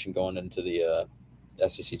March and going into the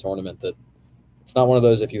SEC tournament, that it's not one of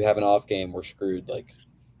those if you have an off game, we're screwed. Like,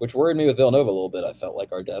 which worried me with Villanova a little bit. I felt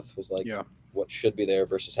like our depth was like what should be there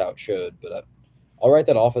versus how it should. But I'll write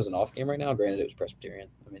that off as an off game right now. Granted, it was Presbyterian.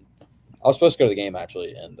 I mean, I was supposed to go to the game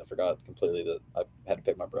actually, and I forgot completely that I had to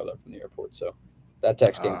pick my brother up from the airport. So that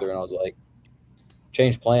text came through, and I was like,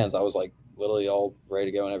 changed plans. I was like literally all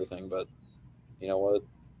ready to go and everything, but you know what?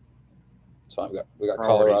 It's fine. We got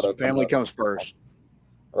Colorado. Family comes first,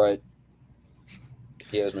 right?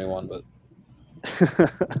 He owes me one, but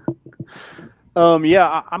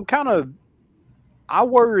yeah, I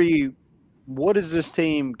worry. What is this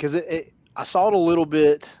team? Because I saw it a little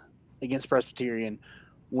bit against Presbyterian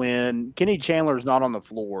when Kenny Chandler is not on the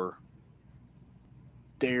floor.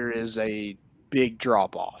 There is a big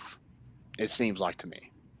drop off. It seems like to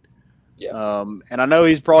me. Yeah. And I know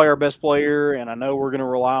he's probably our best player, and I know we're going to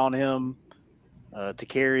rely on him to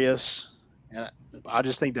carry us. And I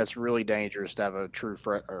just think that's really dangerous to have a true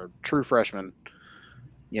freshman,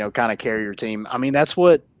 kind of carry your team. I mean, that's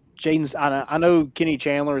what Jaden's. I know Kenny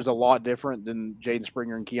Chandler is a lot different than Jaden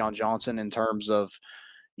Springer and Keon Johnson in terms of,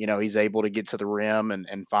 he's able to get to the rim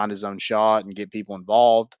and find his own shot and get people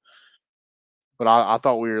involved. But I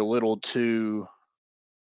thought we were a little too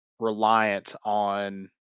reliant on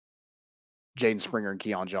Jaden Springer and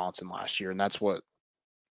Keon Johnson last year, and that's what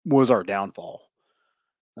was our downfall.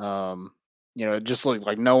 It just looked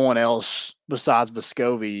like no one else besides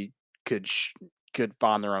Vescovi could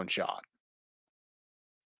find their own shot.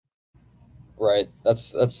 Right.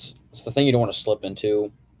 That's the thing you don't want to slip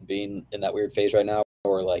into, being in that weird phase right now,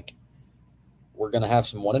 or like we're gonna have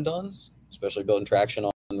some one and dones, especially building traction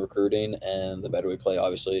on recruiting, and the better we play,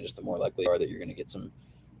 obviously, just the more likely are that you're gonna get some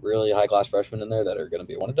really high class freshmen in there that are gonna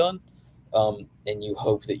be one and done. And you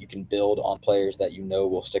hope that you can build on players that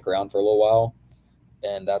will stick around for a little while.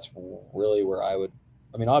 And that's really where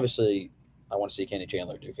obviously I want to see Kenny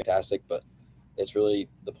Chandler do fantastic, but it's really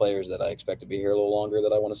the players that I expect to be here a little longer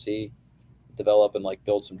that I want to see develop and like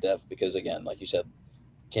build some depth, because again, like you said,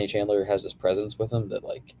 Kenny Chandler has this presence with him that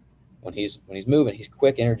like when he's moving, he's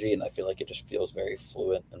quick energy, and I feel like it just feels very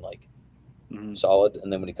fluent and like solid.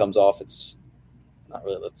 And then when he comes off, it's not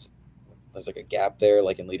really, there's like a gap there,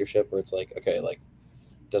 like in leadership, where it's like, okay, like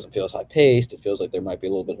it doesn't feel as high paced. It feels like there might be a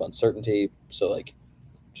little bit of uncertainty. So like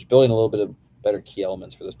just building a little bit of better key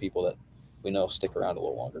elements for those people that we know stick around a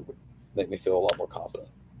little longer would make me feel a lot more confident.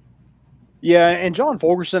 Yeah, and John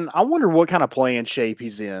Fulkerson, I wonder what kind of playing shape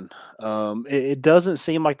he's in. It doesn't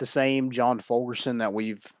seem like the same John Fulkerson that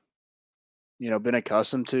we've, been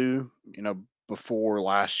accustomed to, before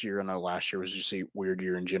last year. I know last year was just a weird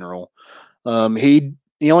year in general. He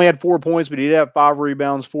only had 4 points, but he did have 5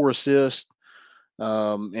 rebounds, 4 assists,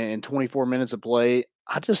 and 24 minutes of play.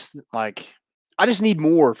 I just need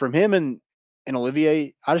more from him and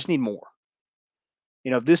Olivier. I just need more.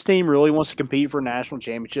 If this team really wants to compete for a national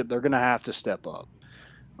championship, they're going to have to step up.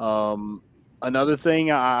 Another thing,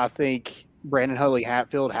 I think Brandon Hutley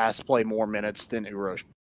Hatfield has to play more minutes than Urosh.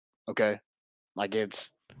 Okay? Like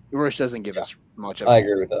Urosh doesn't give us much of it. I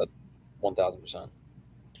agree with that 1,000%.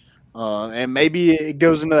 And maybe it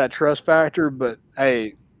goes into that trust factor, but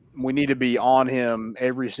hey, we need to be on him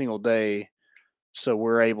every single day so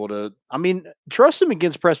we're able to, trust him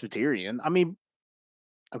against Presbyterian.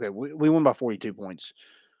 Okay, we won by 42 points.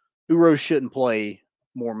 Urosh shouldn't play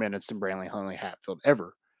more minutes than Brandon Hutley Hatfield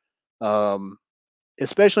ever.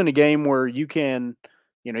 especially in a game where you can,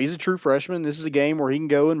 he's a true freshman. This is a game where he can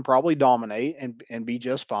go and probably dominate and be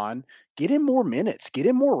just fine. Get him more minutes. Get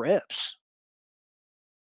him more reps.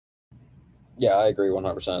 Yeah, I agree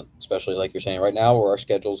 100%. Especially like you're saying right now, where our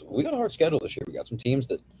schedules, we got a hard schedule this year. We got some teams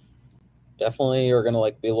that definitely are going to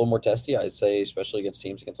like be a little more testy. I'd say, especially against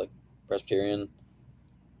teams against like Presbyterian.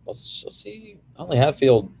 Let's see. Huntley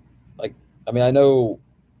Hatfield, I know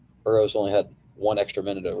Uros only had one extra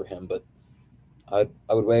minute over him, but I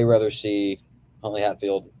would way rather see Huntley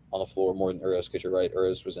Hatfield on the floor more than Uros, because you're right.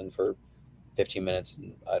 Uros was in for 15 minutes,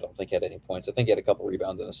 and I don't think he had any points. I think he had a couple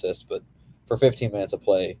rebounds and assists, but for 15 minutes of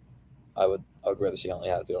play, I would rather see Huntley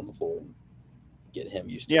Hatfield on the floor and get him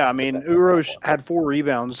used to. Yeah, I mean, Uros had 4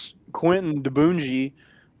 rebounds. Quentin Debunji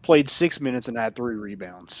played 6 minutes and had 3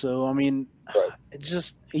 rebounds. So, I mean,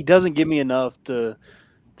 he doesn't give me enough to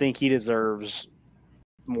think he deserves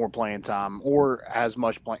more playing time or as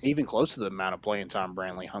much even close to the amount of playing time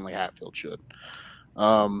Huntley Hatfield should.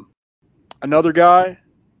 Another guy,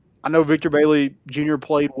 I know Victor Bailey Jr.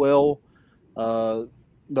 played well the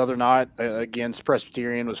other night against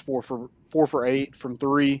Presbyterian. Was 4 for 8 from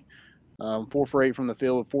 3, 4 for 8 from the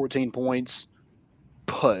field with 14 points.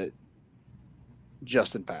 But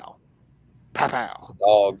Justin Powell,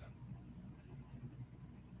 dog,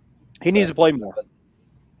 he needs to play more.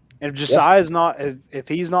 And if Josiah is not, if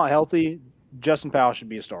he's not healthy, Justin Powell should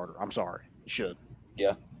be a starter. I'm sorry, he should.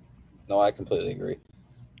 Yeah, no, I completely agree.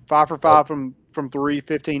 5 for 5 from 3,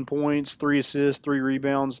 15 points, 3 assists, 3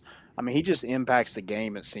 rebounds. I mean, he just impacts the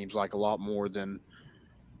game, it seems like, a lot more than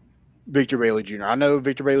Victor Bailey Jr. I know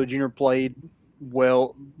Victor Bailey Jr. played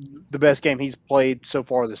well, the best game he's played so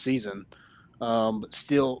far this season. But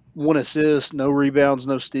still, 1 assist, no rebounds,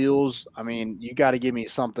 no steals. I mean, you got to give me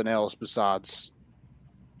something else besides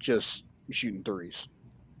just shooting threes.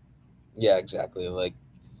 Yeah, exactly. Like,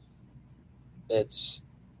 it's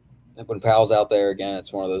when Powell's out there again,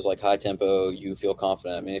 it's one of those like high tempo. You feel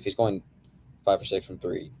confident. I mean, if he's going 5 for 6 from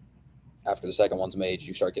 3, after the second one's made,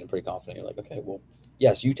 you start getting pretty confident. You're like, okay, well,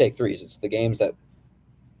 yes, you take threes. It's the games that,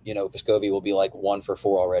 Vescovi will be like 1 for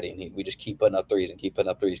 4 already, and we just keep putting up threes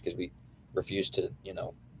because we refuse to,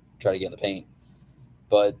 try to get in the paint.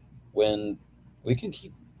 But when we can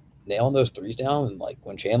keep nailing those threes down, and like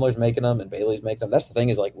when Chandler's making them and Bailey's making them, that's the thing,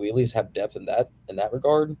 is like we at least have depth in that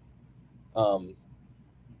regard. Because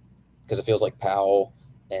it feels like Powell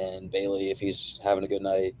and Bailey, if he's having a good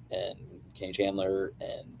night, and Kane Chandler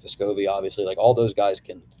and Vescovi, obviously, like all those guys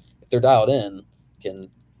can, if they're dialed in, can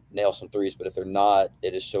nail some threes. But if they're not,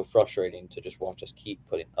 it is so frustrating to just watch us keep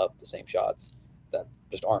putting up the same shots that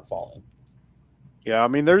just aren't falling. Yeah, I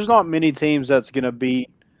mean, there's not many teams that's going to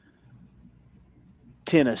beat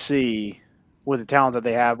Tennessee with the talent that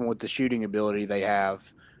they have and with the shooting ability they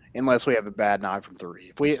have, unless we have a bad night from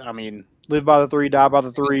 3. Live by the 3, die by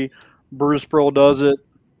the 3. Bruce Pearl does it.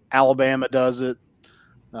 Alabama does it.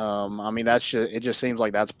 It just seems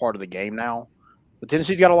like that's part of the game now. But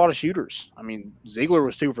Tennessee's got a lot of shooters. I mean, Ziegler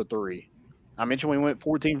was 2 for 3. I mentioned we went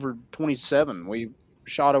 14 for 27. We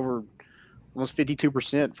shot over almost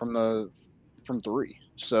 52% from 3.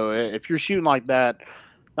 So if you're shooting like that,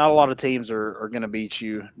 not a lot of teams are going to beat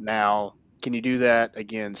you. Now, can you do that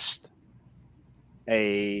against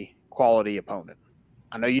a quality opponent?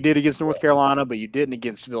 I know you did against North Carolina, but you didn't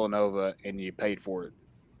against Villanova, and you paid for it.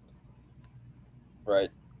 Right,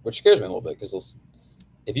 which scares me a little bit, because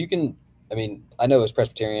if you can – I mean, I know it's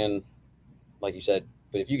Presbyterian, like you said,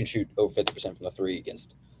 but if you can shoot over 50% from the 3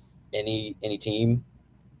 against any team,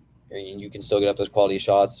 and you can still get up those quality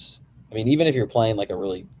shots, I mean, even if you're playing like a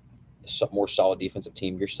really more solid defensive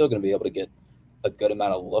team, you're still going to be able to get a good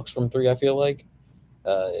amount of looks from 3, I feel like,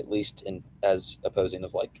 at least as opposing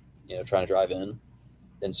of like, trying to drive in.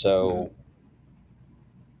 And so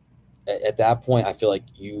at that point, I feel like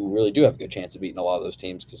you really do have a good chance of beating a lot of those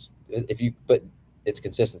teams, because but it's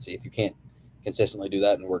consistency. If you can't consistently do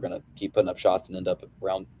that, and we're going to keep putting up shots and end up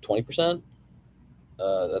around 20%,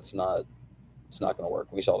 it's not going to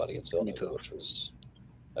work. We saw that against Villanova, which was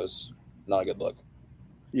not a good look.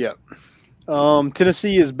 Yeah.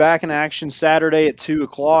 Tennessee is back in action Saturday at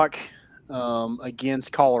 2:00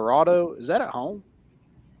 against Colorado. Is that at home?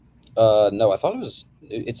 No, I thought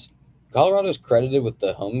it's Colorado's credited with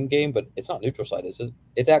the home game, but it's not neutral site, is it?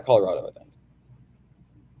 It's at Colorado, I think.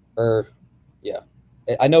 Yeah.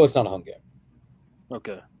 I know it's not a home game.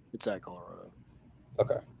 Okay. It's at Colorado.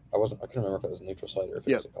 Okay. I couldn't remember if it was a neutral site or if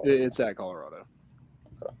it was at Colorado. It's at Colorado.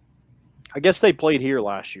 Okay. I guess they played here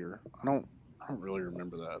last year. I don't really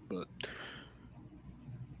remember that, but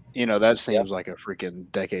that seems like a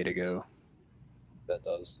freaking decade ago. That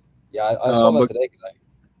does. Yeah, I saw that today, because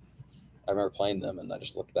remember playing them, and I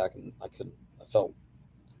just looked back and I could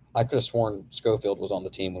have sworn Schofield was on the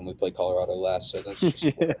team when we played Colorado last. So that's just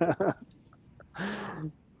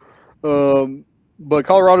But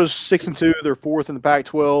Colorado's 6-2. They're fourth in the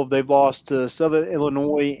Pac-12. They've lost to Southern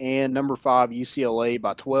Illinois and number 5 UCLA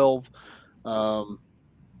by 12. Who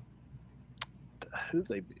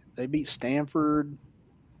they beat? They beat Stanford.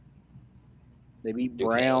 They beat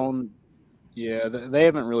Duquesne. Brown. Yeah, they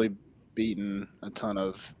haven't really beaten a ton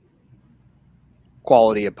of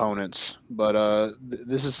quality opponents, but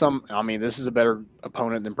this is a better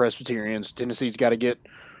opponent than Presbyterians. Tennessee's got to get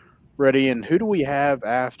ready. And who do we have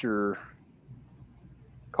after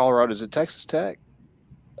Colorado? Is it Texas Tech?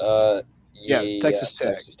 Texas Tech.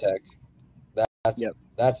 Texas Tech.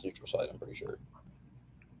 That's neutral site, I'm pretty sure.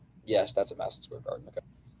 Yes, that's at Madison Square Garden. Okay.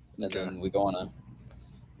 And then we go on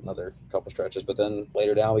another couple stretches, but then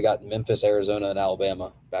later down we got Memphis, Arizona, and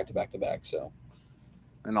Alabama back to back. So,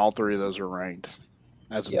 and all 3 of those are ranked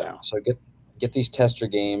as of now. So get these tester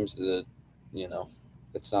games.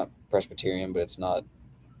 It's not Presbyterian, but it's not.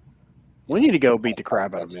 We need to go beat the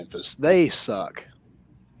crap out of Memphis. They suck.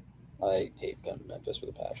 I hate Memphis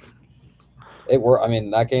with a passion.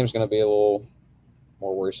 That game's going to be a little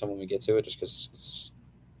more worrisome when we get to it, just because it's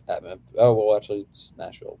at Memphis. Oh, well, actually, it's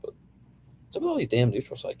Nashville, but some of all these damn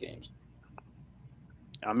neutral site games.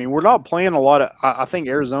 I mean, we're not playing a lot of. I think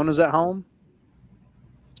Arizona's at home.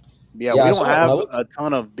 Yeah, we don't have a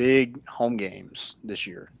ton of big home games this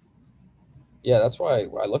year. Yeah, that's why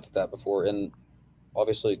I looked at that before, and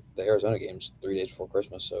obviously the Arizona game's 3 days before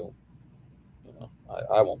Christmas, so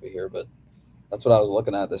I won't be here. But that's what I was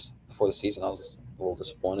looking at before the season. I was a little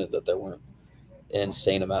disappointed that there weren't an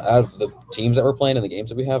insane amount out of the teams that we're playing and the games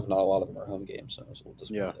that we have. Not a lot of them are home games, so I was a little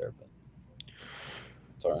disappointed there. But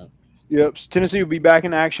it's all right. Yep, so Tennessee will be back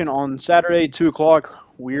in action on Saturday, 2:00.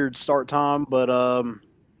 Weird start time, but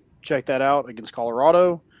check that out against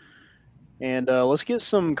Colorado. And let's get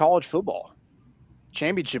some college football.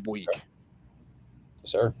 Championship week. Yes,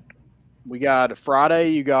 sir. We got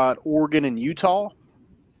Friday, you got Oregon and Utah.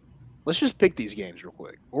 Let's just pick these games real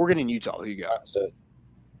quick. Oregon and Utah, who you got? Let's do it.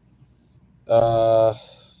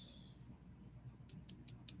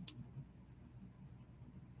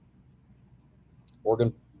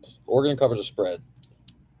 Oregon covers a spread.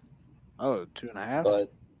 Oh, 2.5?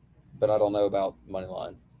 But I don't know about money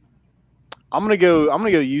line. I'm gonna go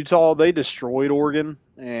Utah. They destroyed Oregon,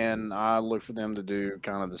 and I look for them to do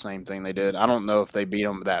kind of the same thing they did. I don't know if they beat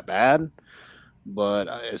them that bad, but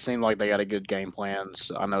it seemed like they got a good game plan.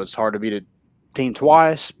 So I know it's hard to beat a team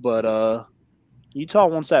twice, but Utah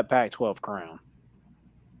wants that Pac-12 crown.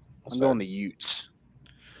 I'm going to Utes.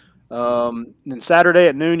 Then Saturday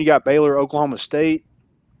at noon, you got Baylor, Oklahoma State.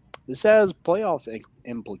 This has playoff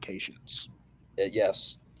implications.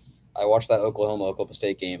 Yes. I watched that Oklahoma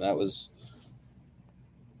State game. That was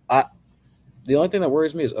the only thing that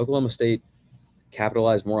worries me is Oklahoma State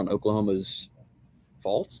capitalized more on Oklahoma's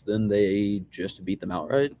faults than they just beat them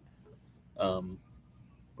outright,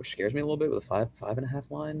 which scares me a little bit with a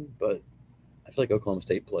 5.5 line. But I feel like Oklahoma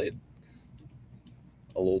State played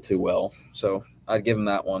a little too well, so I'd give them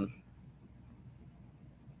that one.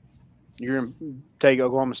 You're going to take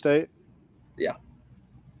Oklahoma State? Yeah.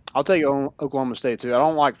 I'll take Oklahoma State, too. I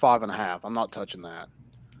don't like 5.5. I'm not touching that.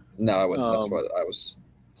 No, I wouldn't. That's why it's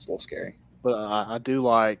a little scary. But I do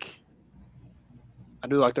like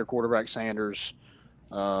their quarterback, Sanders.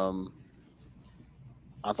 I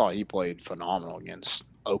thought he played phenomenal against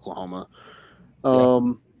Oklahoma.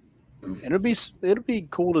 And it'd be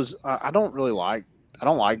cool to I don't like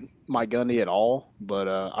Mike Gundy at all, but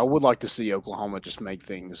I would like to see Oklahoma just make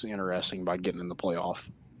things interesting by getting in the playoff.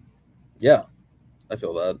 Yeah, I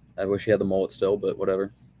feel that. I wish he had the mullet still, but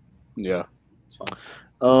whatever. Yeah, it's fine.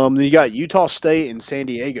 Then you got Utah State and San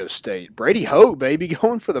Diego State. Brady Hoke, baby,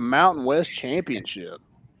 going for the Mountain West Championship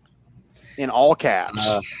in all caps.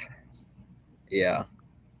 Yeah.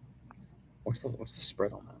 What's the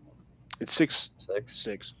spread on that one? It's 6.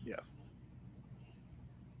 Yeah.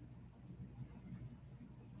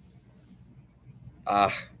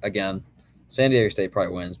 Again, San Diego State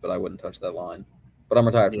probably wins, but I wouldn't touch that line. But I'm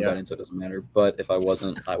retired from betting, so it doesn't matter. But if I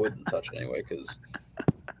wasn't, I wouldn't touch it anyway because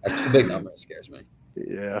that's just a big number. It scares me.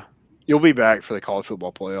 Yeah. You'll be back for the college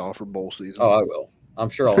football playoff or bowl season. Oh, I will. I'm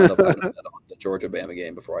sure I'll end up having it on the Georgia-Bama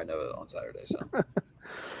game before I know it on Saturday. So,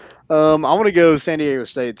 I'm going to go San Diego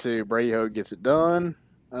State too. Brady Hoke gets it done.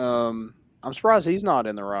 I'm surprised he's not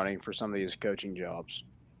in the running for some of these coaching jobs.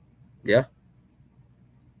 Yeah.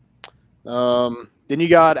 Then you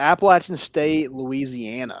got Appalachian State,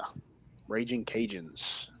 Louisiana, Raging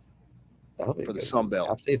Cajuns for the Sun Belt.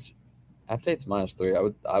 App State's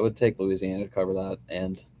 -3. I would take Louisiana to cover that,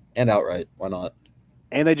 and And outright. Why not?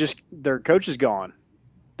 And their coach is gone.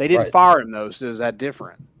 They didn't Right. fire him though, so is that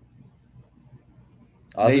different?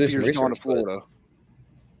 I'll have to do some Napier's going to research, but Florida.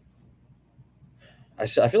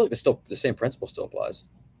 I feel like the same principle still applies.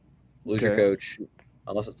 Lose your Okay. coach,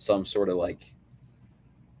 unless it's some sort of like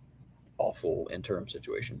awful interim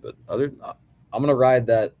situation. But I'm gonna ride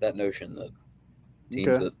that notion that teams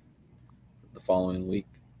Okay. that the following week,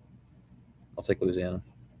 I'll take Louisiana.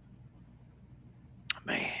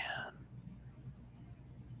 Man.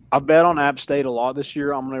 I bet on App State a lot this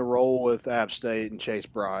year. I'm going to roll with App State and Chase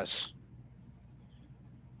Bryce.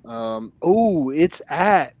 It's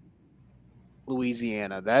at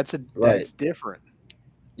Louisiana. That's different.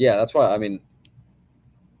 Yeah, that's why. I mean,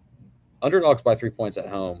 underdogs by 3 points at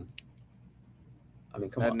home. I mean,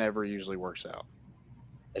 come That on. never usually works out,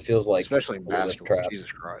 It feels like especially in a little bit basketball. crap.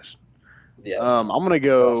 Jesus Christ. Yeah. I'm going to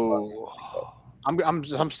go.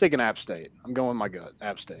 I'm sticking App State. I'm going with my gut.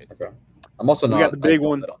 App State. Okay. I'm also We not. got the big I don't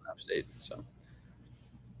one. bet on App State, so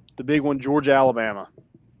The big one, Georgia, Alabama.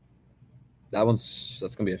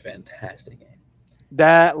 that's gonna be a fantastic game.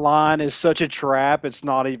 That line is such a trap. It's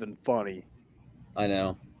not even funny. I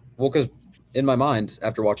know. Well, because in my mind,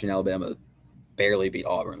 after watching Alabama barely beat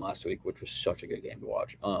Auburn last week, which was such a good game to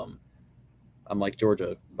watch, I'm like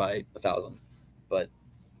Georgia by 1,000, but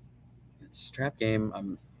it's a trap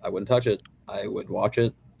game. I wouldn't touch it. I would watch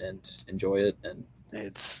it and enjoy it, and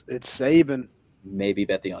It's Saban. maybe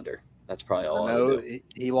bet the under. That's probably all I would do.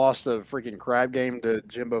 He lost a freaking crab game to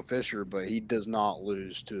Jimbo Fisher, but he does not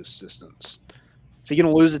lose to assistants. Is he going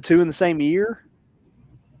to lose the two in the same year?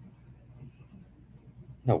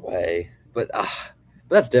 No way. But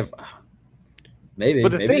that's different. Maybe.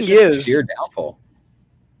 But the maybe thing it's just a is- sheer downfall.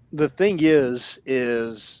 The thing is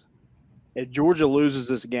if Georgia loses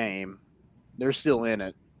this game, they're still in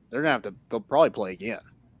it. They're going to they'll probably play again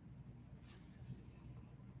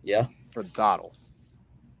Yeah. for the title.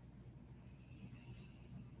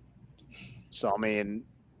 So, I mean,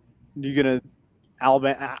 you're going to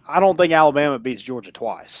Alabama. I don't think Alabama beats Georgia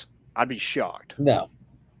twice. I'd be shocked. No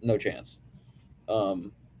chance.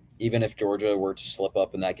 Even if Georgia were to slip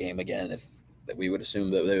up in that game again, that we would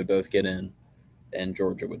assume that they would both get in, and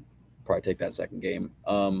Georgia would probably take that second game.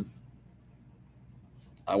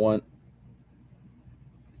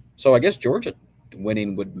 So I guess Georgia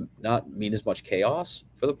winning would not mean as much chaos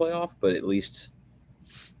for the playoff, but at least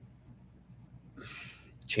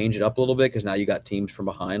change it up a little bit, because now you got teams from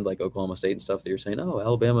behind like Oklahoma State and stuff that you're saying, oh,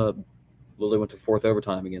 Alabama literally went to fourth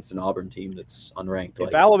overtime against an Auburn team that's unranked.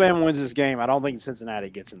 If Alabama wins this game, I don't think Cincinnati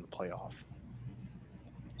gets in the playoff.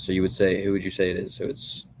 So you would say, who would you say it is? So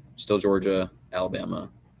it's still Georgia, Alabama,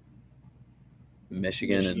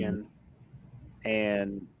 Michigan.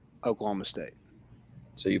 And Oklahoma State.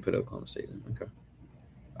 So you put Oklahoma State in. Okay.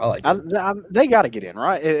 I like it. They got to get in,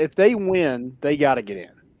 right? If they win, they got to get in.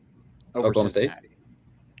 Over Oklahoma State? Cincinnati.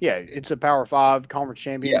 Yeah, it's a Power 5 conference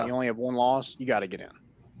champion. Yeah. You only have one loss. You got to get in.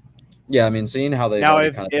 Yeah, I mean, seeing how they Now, already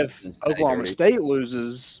if kind of beat Cincinnati Oklahoma already. State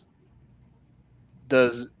loses,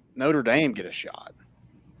 does Notre Dame get a shot?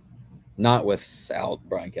 Not without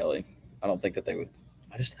Brian Kelly. I don't think that they would.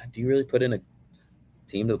 Do you really put in a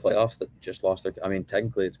team to the playoffs that just lost their? I mean,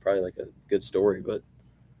 technically, it's probably like a good story, but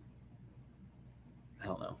I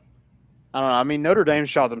don't know. I don't know. I mean, Notre Dame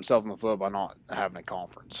shot themselves in the foot by not having a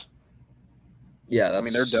conference. Yeah, I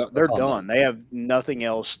mean, they're done. They're done. They have nothing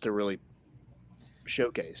else to really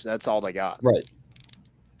showcase. That's all they got.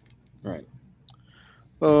 Right.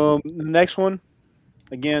 The next one,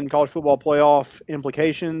 again, college football playoff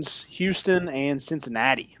implications: Houston and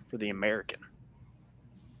Cincinnati for the American.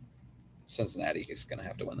 Cincinnati is going to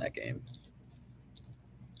have to win that game,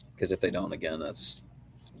 because if they don't, again, that's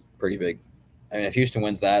pretty big. I mean, if Houston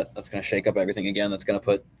wins that, that's going to shake up everything again. That's going to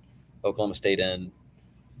put Oklahoma State in.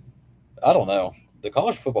 I don't know. The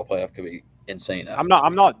college football playoff could be insane. I'm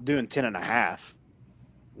not doing 10.5.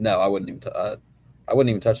 No, I wouldn't even. I wouldn't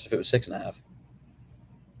even touch it if it was 6.5.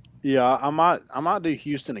 Yeah, I might do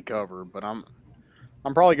Houston to cover, but I'm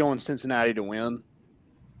probably going Cincinnati to win.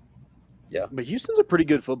 Yeah, but Houston's a pretty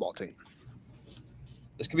good football team.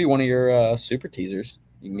 This could be one of your super teasers.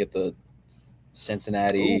 You can get the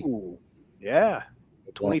Cincinnati. Ooh, yeah,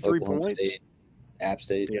 23 Oklahoma points. State, App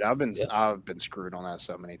State. Dude, I've been screwed on that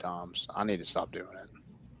so many times. I need to stop doing it.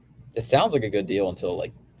 It sounds like a good deal until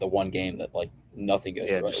like the one game that like nothing goes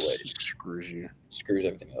the right way. It screws you. Screws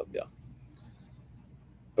everything up. Yeah.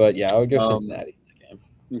 But yeah, I would go Cincinnati in the game.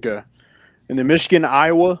 Okay. And then Michigan,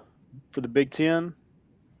 Iowa for the Big Ten.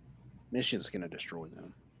 Michigan's going to destroy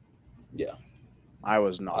them. Yeah.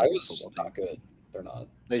 Iowa's not. Iowa's not good. They're not.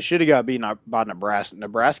 They should have got beaten by Nebraska.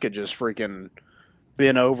 Nebraska just freaking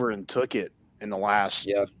bent over and took it in the last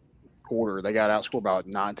quarter, they got outscored by like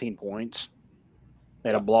 19 points. They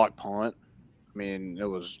had a block punt. I mean, it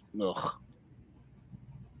was ugh.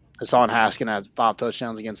 Hassan Haskin had 5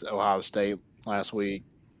 touchdowns against Ohio State last week.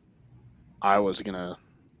 Iowa's gonna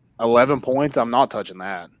 11 points. I'm not touching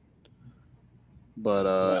that. But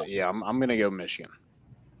No. yeah, I'm gonna go Michigan.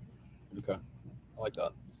 Okay, I like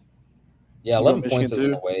that. Yeah, You go 11 points Michigan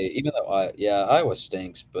isn't too? away. Even though Iowa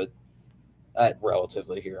stinks, but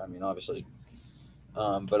relatively here. I mean, obviously,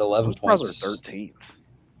 but 11 I'm surprised points they're 13th.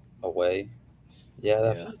 away. Yeah,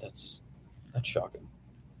 I feel Yeah. like that's shocking.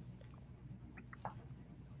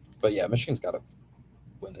 But yeah, Michigan's got to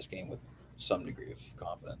win this game with some degree of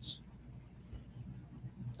confidence,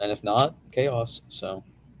 and if not, chaos. So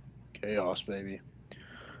Chaos, baby.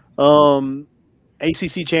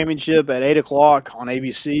 ACC championship at 8:00 on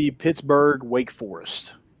ABC. Pittsburgh, Wake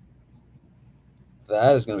Forest.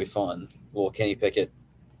 that is going to be fun. Little Kenny Pickett,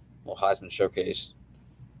 little Heisman showcase.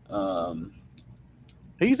 Who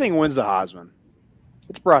do you think wins the Heisman?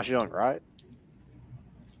 It's Bryce Young, right?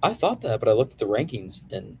 I thought that, but I looked at the rankings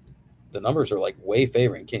and the numbers are like way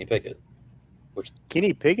favoring Kenny Pickett.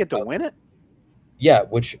 Kenny Pickett to win it? Yeah,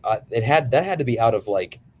 that had to be out of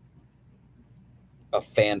like a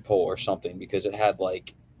fan poll or something because it had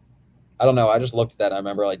like I don't know. I just looked at that. And I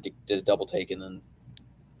remember I did a double take and then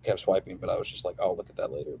kept swiping, but I was just like, I'll look at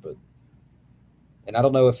that later. And I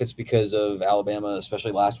don't know if it's because of Alabama,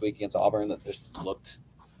 especially last week against Auburn, that just looked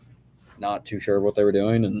not too sure what they were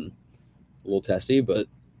doing and a little testy, but.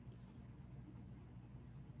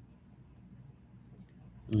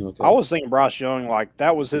 Okay. I was thinking Bryce Young, like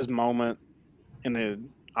that was his moment in the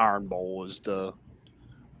Iron Bowl, was to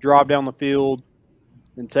drive down the field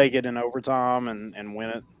and take it in overtime and win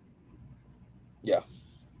it.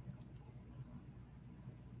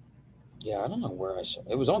 Yeah, I don't know where I saw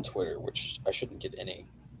it. It was on Twitter, which I shouldn't get any.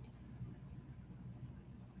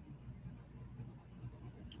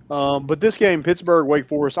 But this game, Pittsburgh, Wake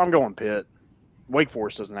Forest, I'm going Pitt. Wake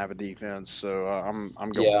Forest doesn't have a defense, so I'm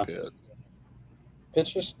going Yeah. Pitt.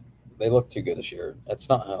 Pitt's they look too good this year. It's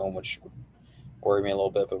not home, which would worry me a little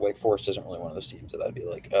bit, but Wake Forest isn't really one of those teams that I'd be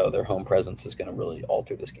like, oh, their home presence is going to really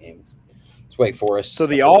alter this game. It's Wake Forest. So I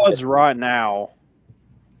the feel like odds right now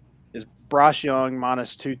is Bryce Young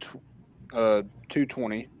minus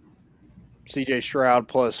 220, CJ Stroud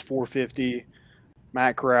plus 450,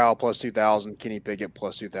 Matt Corral plus 2,000, Kenny Pickett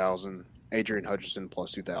plus 2,000, Adrian Hutchinson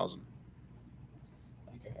plus 2,000.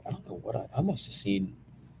 Okay, I don't know what I must have seen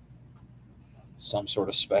some sort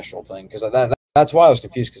of special thing because that's why I was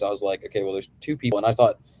confused because I was like, okay, well, there's 2 people, and I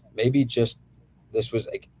thought maybe just this was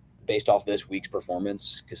like based off this week's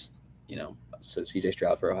performance because so CJ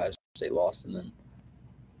Stroud for Ohio State lost, and then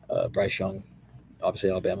Bryce Young, obviously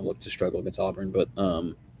Alabama looked to struggle against Auburn, but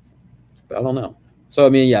I don't know. So I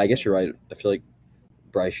mean, yeah, I guess you're right. I feel like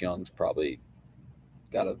Bryce Young's probably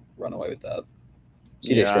got to run away with that.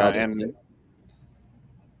 CJ Stroud, and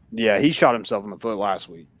he shot himself in the foot last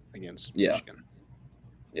week against Michigan.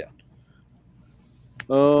 Yeah.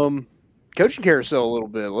 Coaching carousel a little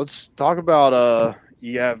bit. Let's talk about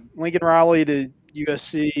you have Lincoln Riley to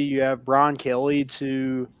USC, you have Brian Kelly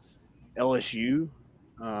to LSU.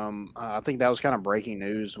 I think that was kind of breaking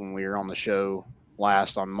news when we were on the show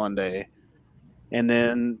last on Monday. And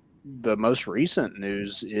then the most recent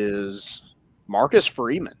news is Marcus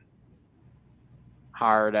Freeman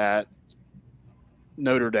hired at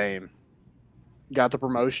Notre Dame. Got the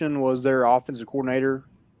promotion, was their offensive coordinator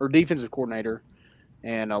or defensive coordinator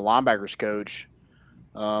and a linebackers coach.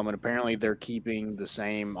 And apparently they're keeping the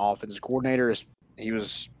same offensive coordinator. He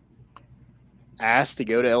was asked to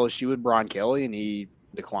go to LSU with Brian Kelly, and he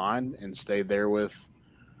declined and stayed there with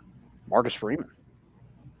Marcus Freeman.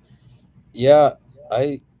 Yeah,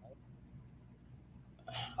 I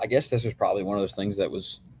guess this was probably one of those things that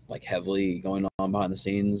was like heavily going on behind the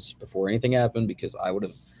scenes before anything happened because I would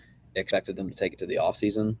have expected them to take it to the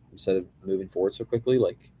offseason instead of moving forward so quickly,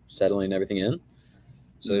 like settling everything in.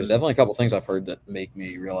 So there's definitely a couple things I've heard that make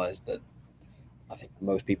me realize that I think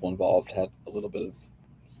most people involved had a little bit of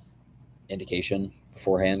indication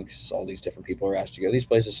beforehand because all these different people are asked to go to these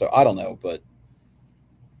places. So I don't know, but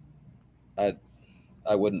I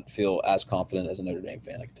wouldn't feel as confident as a Notre Dame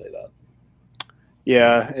fan. I can tell you that.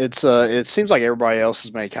 Yeah, it seems like everybody else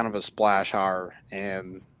has made kind of a splash hire,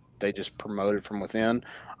 and they just promoted from within.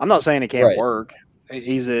 I'm not saying it can't work.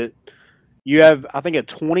 You have, I think, a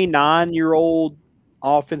 29-year-old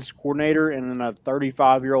offensive coordinator and then a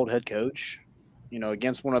 35-year-old head coach,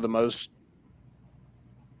 against one of the most,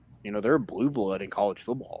 they're a blue blood in college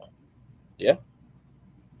football. Yeah.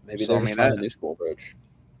 Maybe they're just trying a new school approach.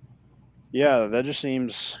 Yeah, that just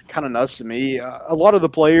seems kind of nuts to me. A lot of the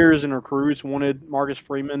players and recruits wanted Marcus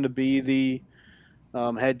Freeman to be the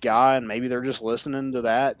head guy, and maybe they're just listening to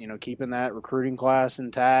that, keeping that recruiting class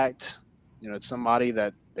intact. It's somebody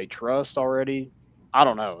that they trust already. I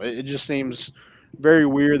don't know. It just seems very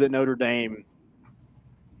weird that Notre Dame,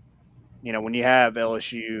 when you have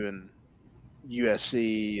LSU and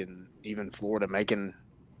USC and even Florida making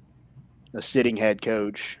a sitting head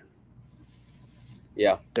coach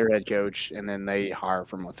Yeah. their head coach, and then they hire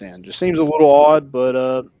from within. Just seems a little odd,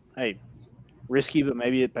 but hey, risky, but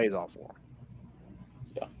maybe it pays off for them.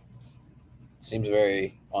 Yeah. Seems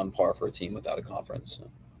very on par for a team without a conference. So.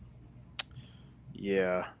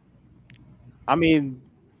 Yeah. I mean,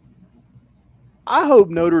 I hope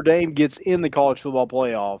Notre Dame gets in the college football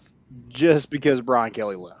playoff just because Brian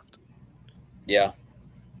Kelly left. Yeah.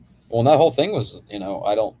 Well, and that whole thing was, I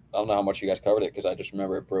don't know how much you guys covered it because I just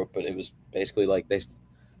remember it broke, but it was basically like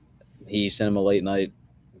he sent him a late night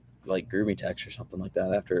like grooming text or something like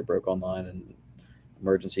that after it broke online, and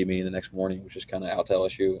emergency meeting the next morning, which is kind of out to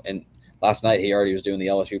LSU. And last night he already was doing the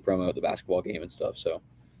LSU promo at the basketball game and stuff. So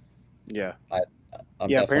yeah,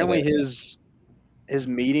 I'm apparently his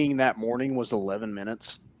meeting that morning was 11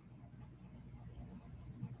 minutes.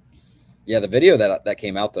 Yeah, the video that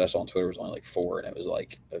came out that I saw on Twitter was only like 4, and it was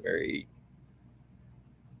like a very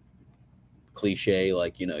cliche,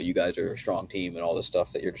 like, you guys are a strong team and all this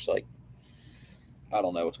stuff that you're just like, I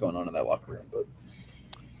don't know what's going on in that locker room. But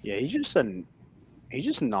yeah, he's just not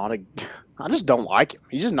I just don't like him.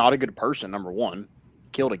 He's just not a good person, number one.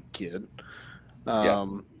 Killed a kid.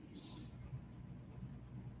 And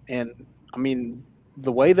I mean,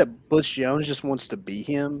 the way that Butch Jones just wants to be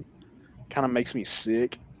him kind of makes me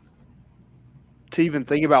sick. To even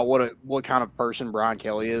think about what kind of person Brian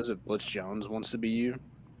Kelly is if Butch Jones wants to be you.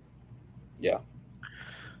 Yeah.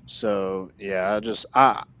 So yeah,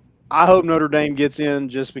 I hope Notre Dame gets in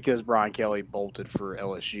just because Brian Kelly bolted for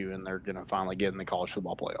LSU and they're gonna finally get in the college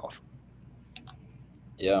football playoff.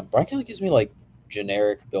 Yeah, Brian Kelly gives me like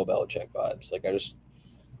generic Bill Belichick vibes. Like it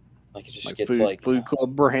just gets food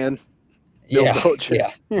club brand. Yeah,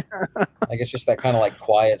 yeah. Like it's just that kind of like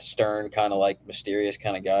quiet, stern, kind of like mysterious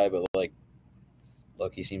kind of guy, but like,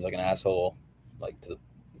 look, he seems like an asshole, like to the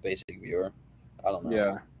basic viewer. I don't know.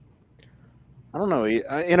 Yeah. I don't know.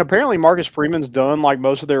 And apparently Marcus Freeman's done like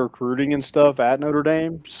most of their recruiting and stuff at Notre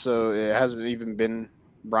Dame, so it hasn't even been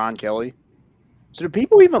Brian Kelly. So do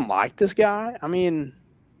people even like this guy? I mean,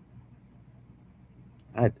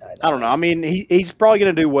 I don't know. I mean, he's probably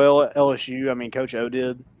going to do well at LSU. I mean, Coach O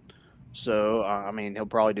did. So, I mean, he'll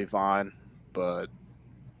probably do fine, but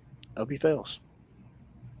I hope he fails.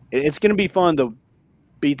 It's going to be fun to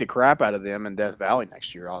beat the crap out of them in Death Valley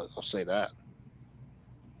next year. I'll say that.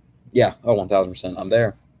 Yeah. Oh, 1,000%. I'm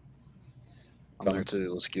there. I'm there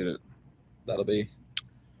too. Let's get it. It'll be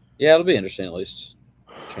interesting at least.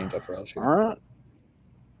 Change up for LSU. All right.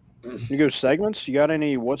 You go segments. You got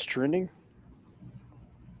any what's trending?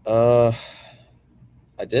 I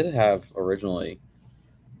did have originally.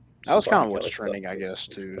 That was kind of what's trending, I guess,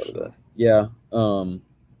 too. So. Yeah. And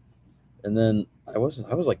then I was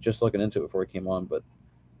like just looking into it before it came on, but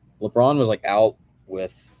LeBron was like out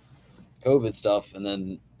with COVID stuff, and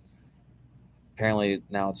then apparently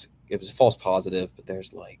now it was a false positive, but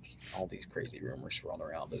there's like all these crazy rumors swirling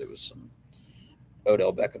around that it was some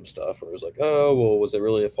Odell Beckham stuff, where it was like, oh, well, was it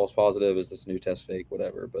really a false positive? Is this new test fake?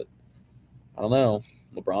 Whatever. But I don't know.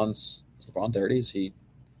 Is LeBron dirty? Is he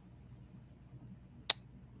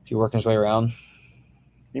working his way around?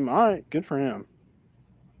 He might. Good for him.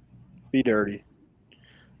 Be dirty.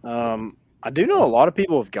 I do know a lot of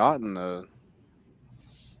people have gotten the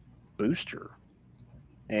booster,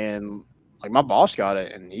 and like my boss got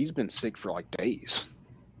it, and he's been sick for like days.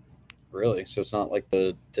 Really? So it's not like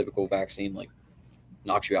the typical vaccine, like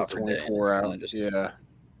knocks you out for 24 hours. Just, yeah.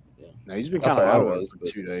 No, he's been That's kind of how out I of was, it but-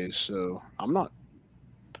 for 2 days, so I'm not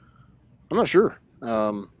sure.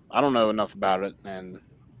 I don't know enough about it, and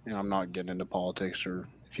I'm not getting into politics. Or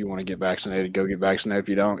if you want to get vaccinated, go get vaccinated. If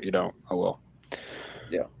you don't, you don't. Oh well.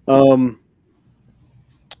 Yeah.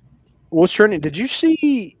 What's trending? Did you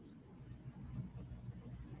see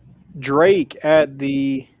Drake at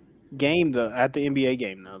the game, at the NBA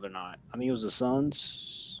game the other night? I think it was the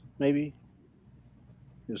Suns, maybe.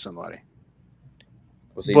 It was somebody.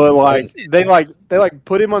 Was he- But like they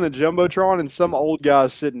put him on the jumbotron, and some old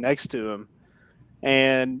guy's sitting next to him,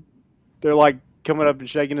 and they're like coming up and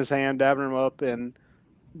shaking his hand, dabbing him up, and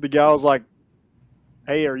the guy was like,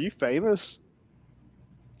 "Hey, are you famous?"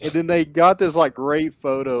 And then they got this like great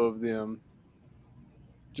photo of them,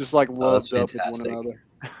 just like loved up with one fantastic. another.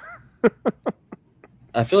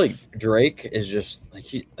 I feel like Drake is just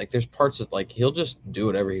there's parts of he'll just do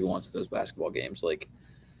whatever he wants at those basketball games. Like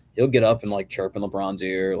he'll get up and chirp in LeBron's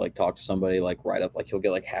ear, talk to somebody right up, he'll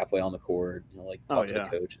get halfway on the court, talk to the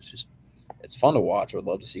coach. It's fun to watch. I would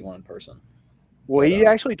love to see one in person. Well, he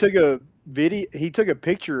actually took a video. He took a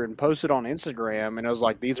picture and posted on Instagram, and it was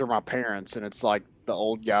these are my parents, and it's the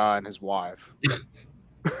old guy and his wife.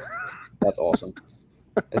 That's awesome.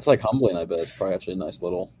 It's humbling. I bet it's probably actually a nice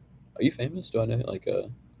little. Are you famous? Do I know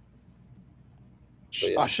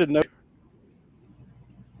yeah. I should know.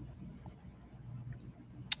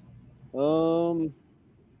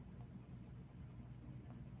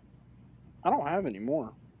 I don't have any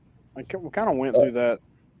more. We kind of went through that.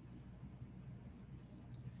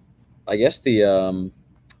 I guess I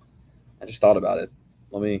just thought about it.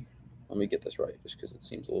 Let me get this right, just because it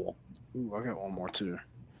seems a little. Ooh, I got one more too.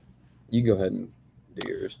 You go ahead and do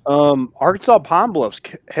yours. Arkansas Pine Bluff's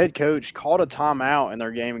head coach called a timeout in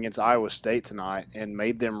their game against Iowa State tonight and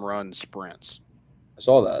made them run sprints. I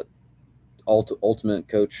saw that. Ultimate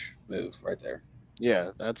coach move right there.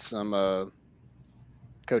 Yeah, that's some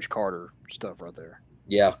Coach Carter stuff right there.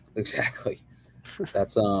 Yeah, exactly.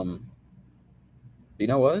 That's you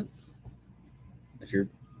know what?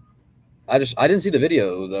 I didn't see the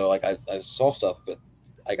video though. I saw stuff, but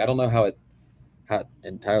I don't know how it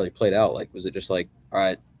entirely played out. Was it just all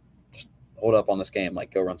right, just hold up on this game,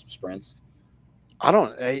 go run some sprints? I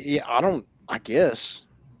guess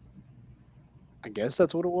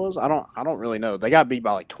that's what it was. I don't really know. They got beat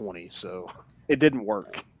by 20, so it didn't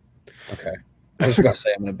work. Okay. I was about to say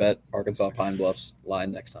I'm going to bet Arkansas Pine Bluffs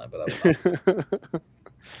line next time, but I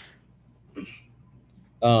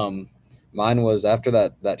will not. Mine was after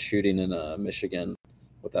that shooting in Michigan.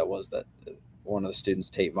 What that was, that one of the students,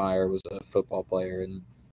 Tate Meyer, was a football player, and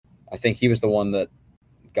I think he was the one that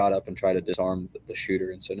got up and tried to disarm the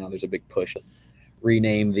shooter, and so now there's a big push to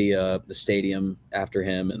rename the stadium after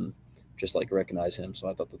him and just recognize him. So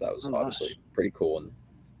I thought that was obviously pretty cool and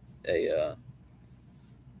a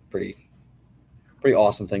pretty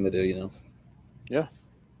awesome thing to do, Yeah.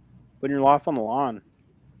 Putting your life on the line.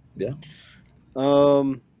 Yeah.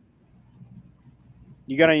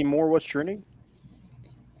 You got any more what's trending?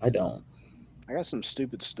 I don't. I got some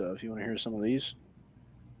stupid stuff. You want to hear some of these?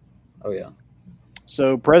 Oh, yeah.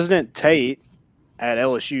 So President Tate at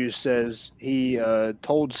LSU says he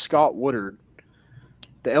told Scott Woodard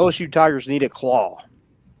the LSU Tigers need a claw.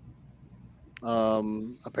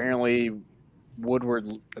 Apparently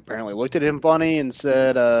Woodward looked at him funny and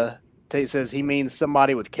said, Tate says he means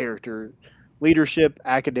somebody with character, leadership,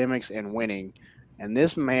 academics, and winning. And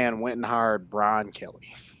this man went and hired Brian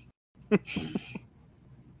Kelly.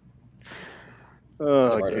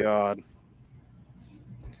 Oh, God.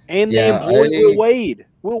 And they employed Will Wade.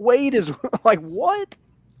 Will Wade is what?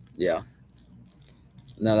 Yeah.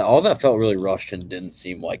 No, all that felt really rushed and didn't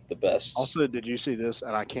seem like the best. Also, did you see this?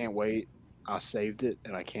 And I can't wait. I saved it,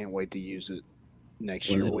 and I can't wait to use it next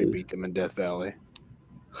year when we beat them in Death Valley.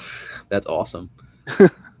 That's awesome. He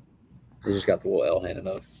just got the little L handed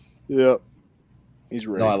up. Yep. He's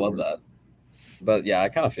ready. No, I love that. But, yeah, I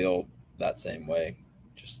kind of feel that same way.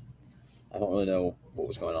 Just, I don't really know what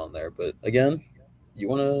was going on there. But, again, you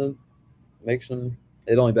want to make some –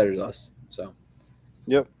 it only betters us. So,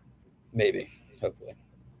 yep. Maybe. Hopefully.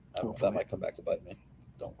 I don't know if that might come back to bite me.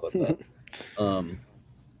 Don't clip that.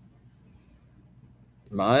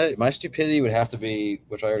 My stupidity would have to be,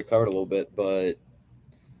 which I already covered a little bit, but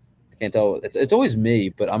I can't tell. It's always me,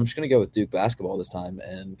 but I'm just going to go with Duke basketball this time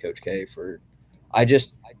and Coach K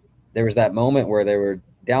there was that moment where they were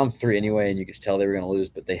down 3 anyway, and you could tell they were going to lose,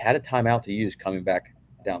 but they had a timeout to use coming back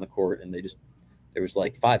down the court, and there was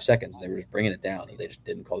 5 seconds, and they were just bringing it down, and they just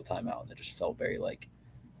didn't call the timeout, and it just felt very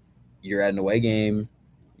you're at an away game,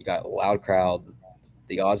 you got a loud crowd,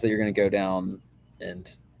 the odds that you're going to go down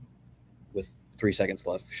and with 3 seconds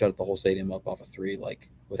left, shut the whole stadium up off a 3,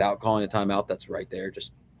 without calling a timeout, that's right there.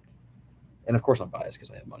 And of course I'm biased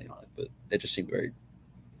because I have money on it, but it just seemed very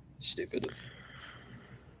stupid.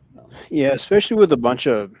 Yeah, especially with a bunch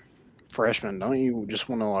of freshmen. Don't you just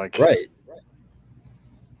want to right?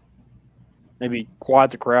 Maybe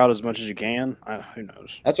quiet the crowd as much as you can? Who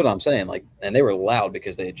knows? That's what I'm saying. And they were loud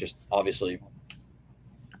because they had just obviously,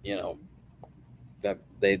 that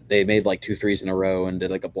they made 2 threes in a row and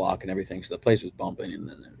did a block and everything. So the place was bumping, and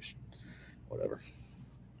then there was whatever.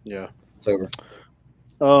 Yeah, it's over.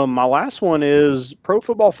 My last one is Pro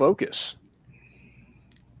Football Focus.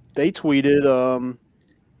 They tweeted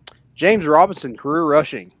James Robinson career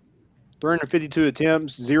rushing, 352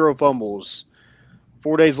 attempts, 0 fumbles.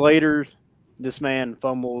 4 days later, this man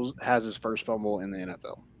has his first fumble in the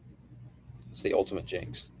NFL. It's the ultimate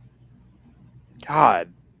jinx.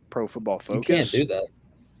 God, Pro Football Focus. You can't do that.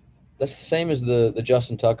 That's the same as the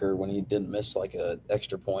Justin Tucker when he didn't miss like a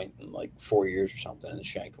extra point in like 4 years or something and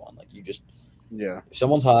shanked one. Like you just Yeah, if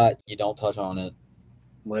someone's hot, you don't touch on it.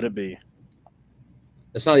 let it be.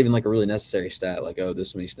 It's not even like a really necessary stat. Like, oh,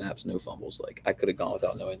 this many snaps, no fumbles. Like I could have gone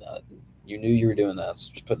without knowing that. You knew you were doing that. It's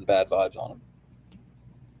just putting bad vibes on him.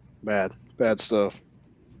 Bad stuff.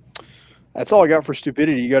 That's all I got for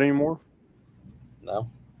stupidity. You got any more? No,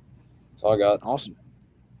 that's all I got. Awesome.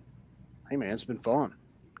 Hey, man, it's been fun.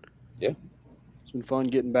 Yeah. It's been fun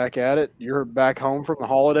getting back at it. You're back home from the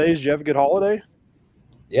holidays. Did you have a good holiday?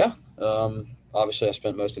 Yeah. Obviously, I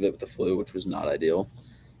spent most of it with the flu, which was not ideal.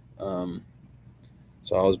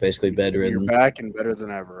 So I was basically bedridden. You're back and better than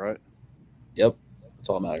ever, right? Yep. That's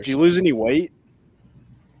all that matters. Did you lose any weight?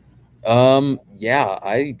 Yeah,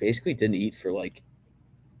 I basically didn't eat for like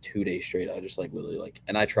 2 days straight. I just like literally like,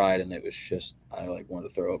 and I tried, and it was just I like wanted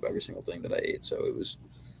to throw up every single thing that I ate. So I was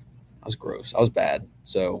gross. I was bad.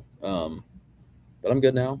 So, but I'm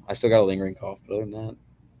good now. I still got a lingering cough, but other than that,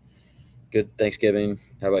 good Thanksgiving.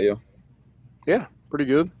 How about you? Yeah, pretty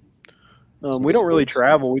good. We don't really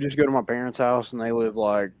travel. We just go to my parents' house, and they live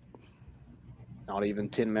like not even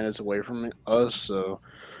 10 minutes away from us. So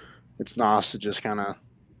it's nice to just kind of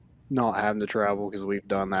not having to travel because we've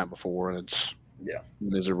done that before, and it's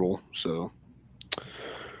miserable. So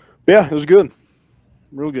yeah, it was good,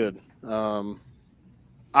 real good.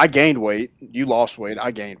 I gained weight. You lost weight. I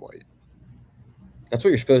gained weight. That's what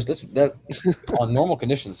you're supposed. That on normal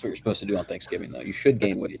conditions, that's what you're supposed to do on Thanksgiving. Though you should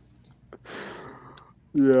gain weight.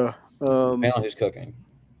 Yeah. Depending on who's cooking.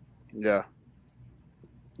 Yeah.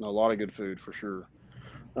 A lot of good food for sure.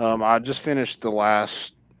 I just finished the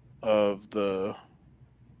last of the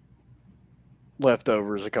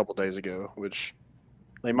leftovers a couple days ago, which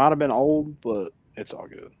they might have been old, but it's all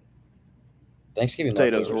good. Thanksgiving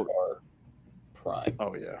Potatoes leftovers are prime.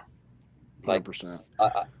 Oh yeah, 100%.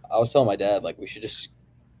 100%. I was telling my dad like we should just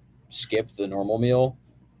skip the normal meal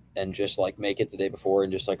and just like make it the day before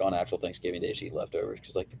and just like on actual Thanksgiving Day just eat leftovers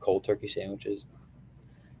because like the cold turkey sandwiches.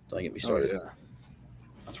 Don't get me started. Oh yeah,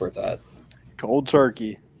 That's where it's at. cold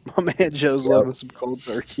turkey. My man Joe's loving some cold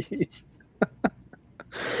turkey.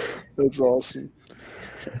 That's awesome.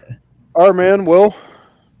 All right, man. Well,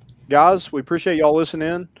 guys, we appreciate y'all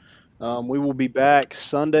listening. We will be back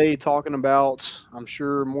Sunday talking about, I'm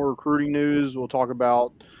sure, more recruiting news. We'll talk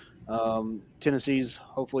about Tennessee's,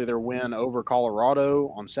 hopefully, their win over Colorado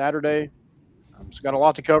on Saturday. So got a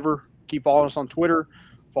lot to cover. Keep following us on Twitter.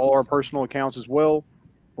 Follow our personal accounts as well.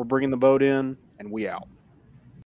 We're bringing the boat in, and we out.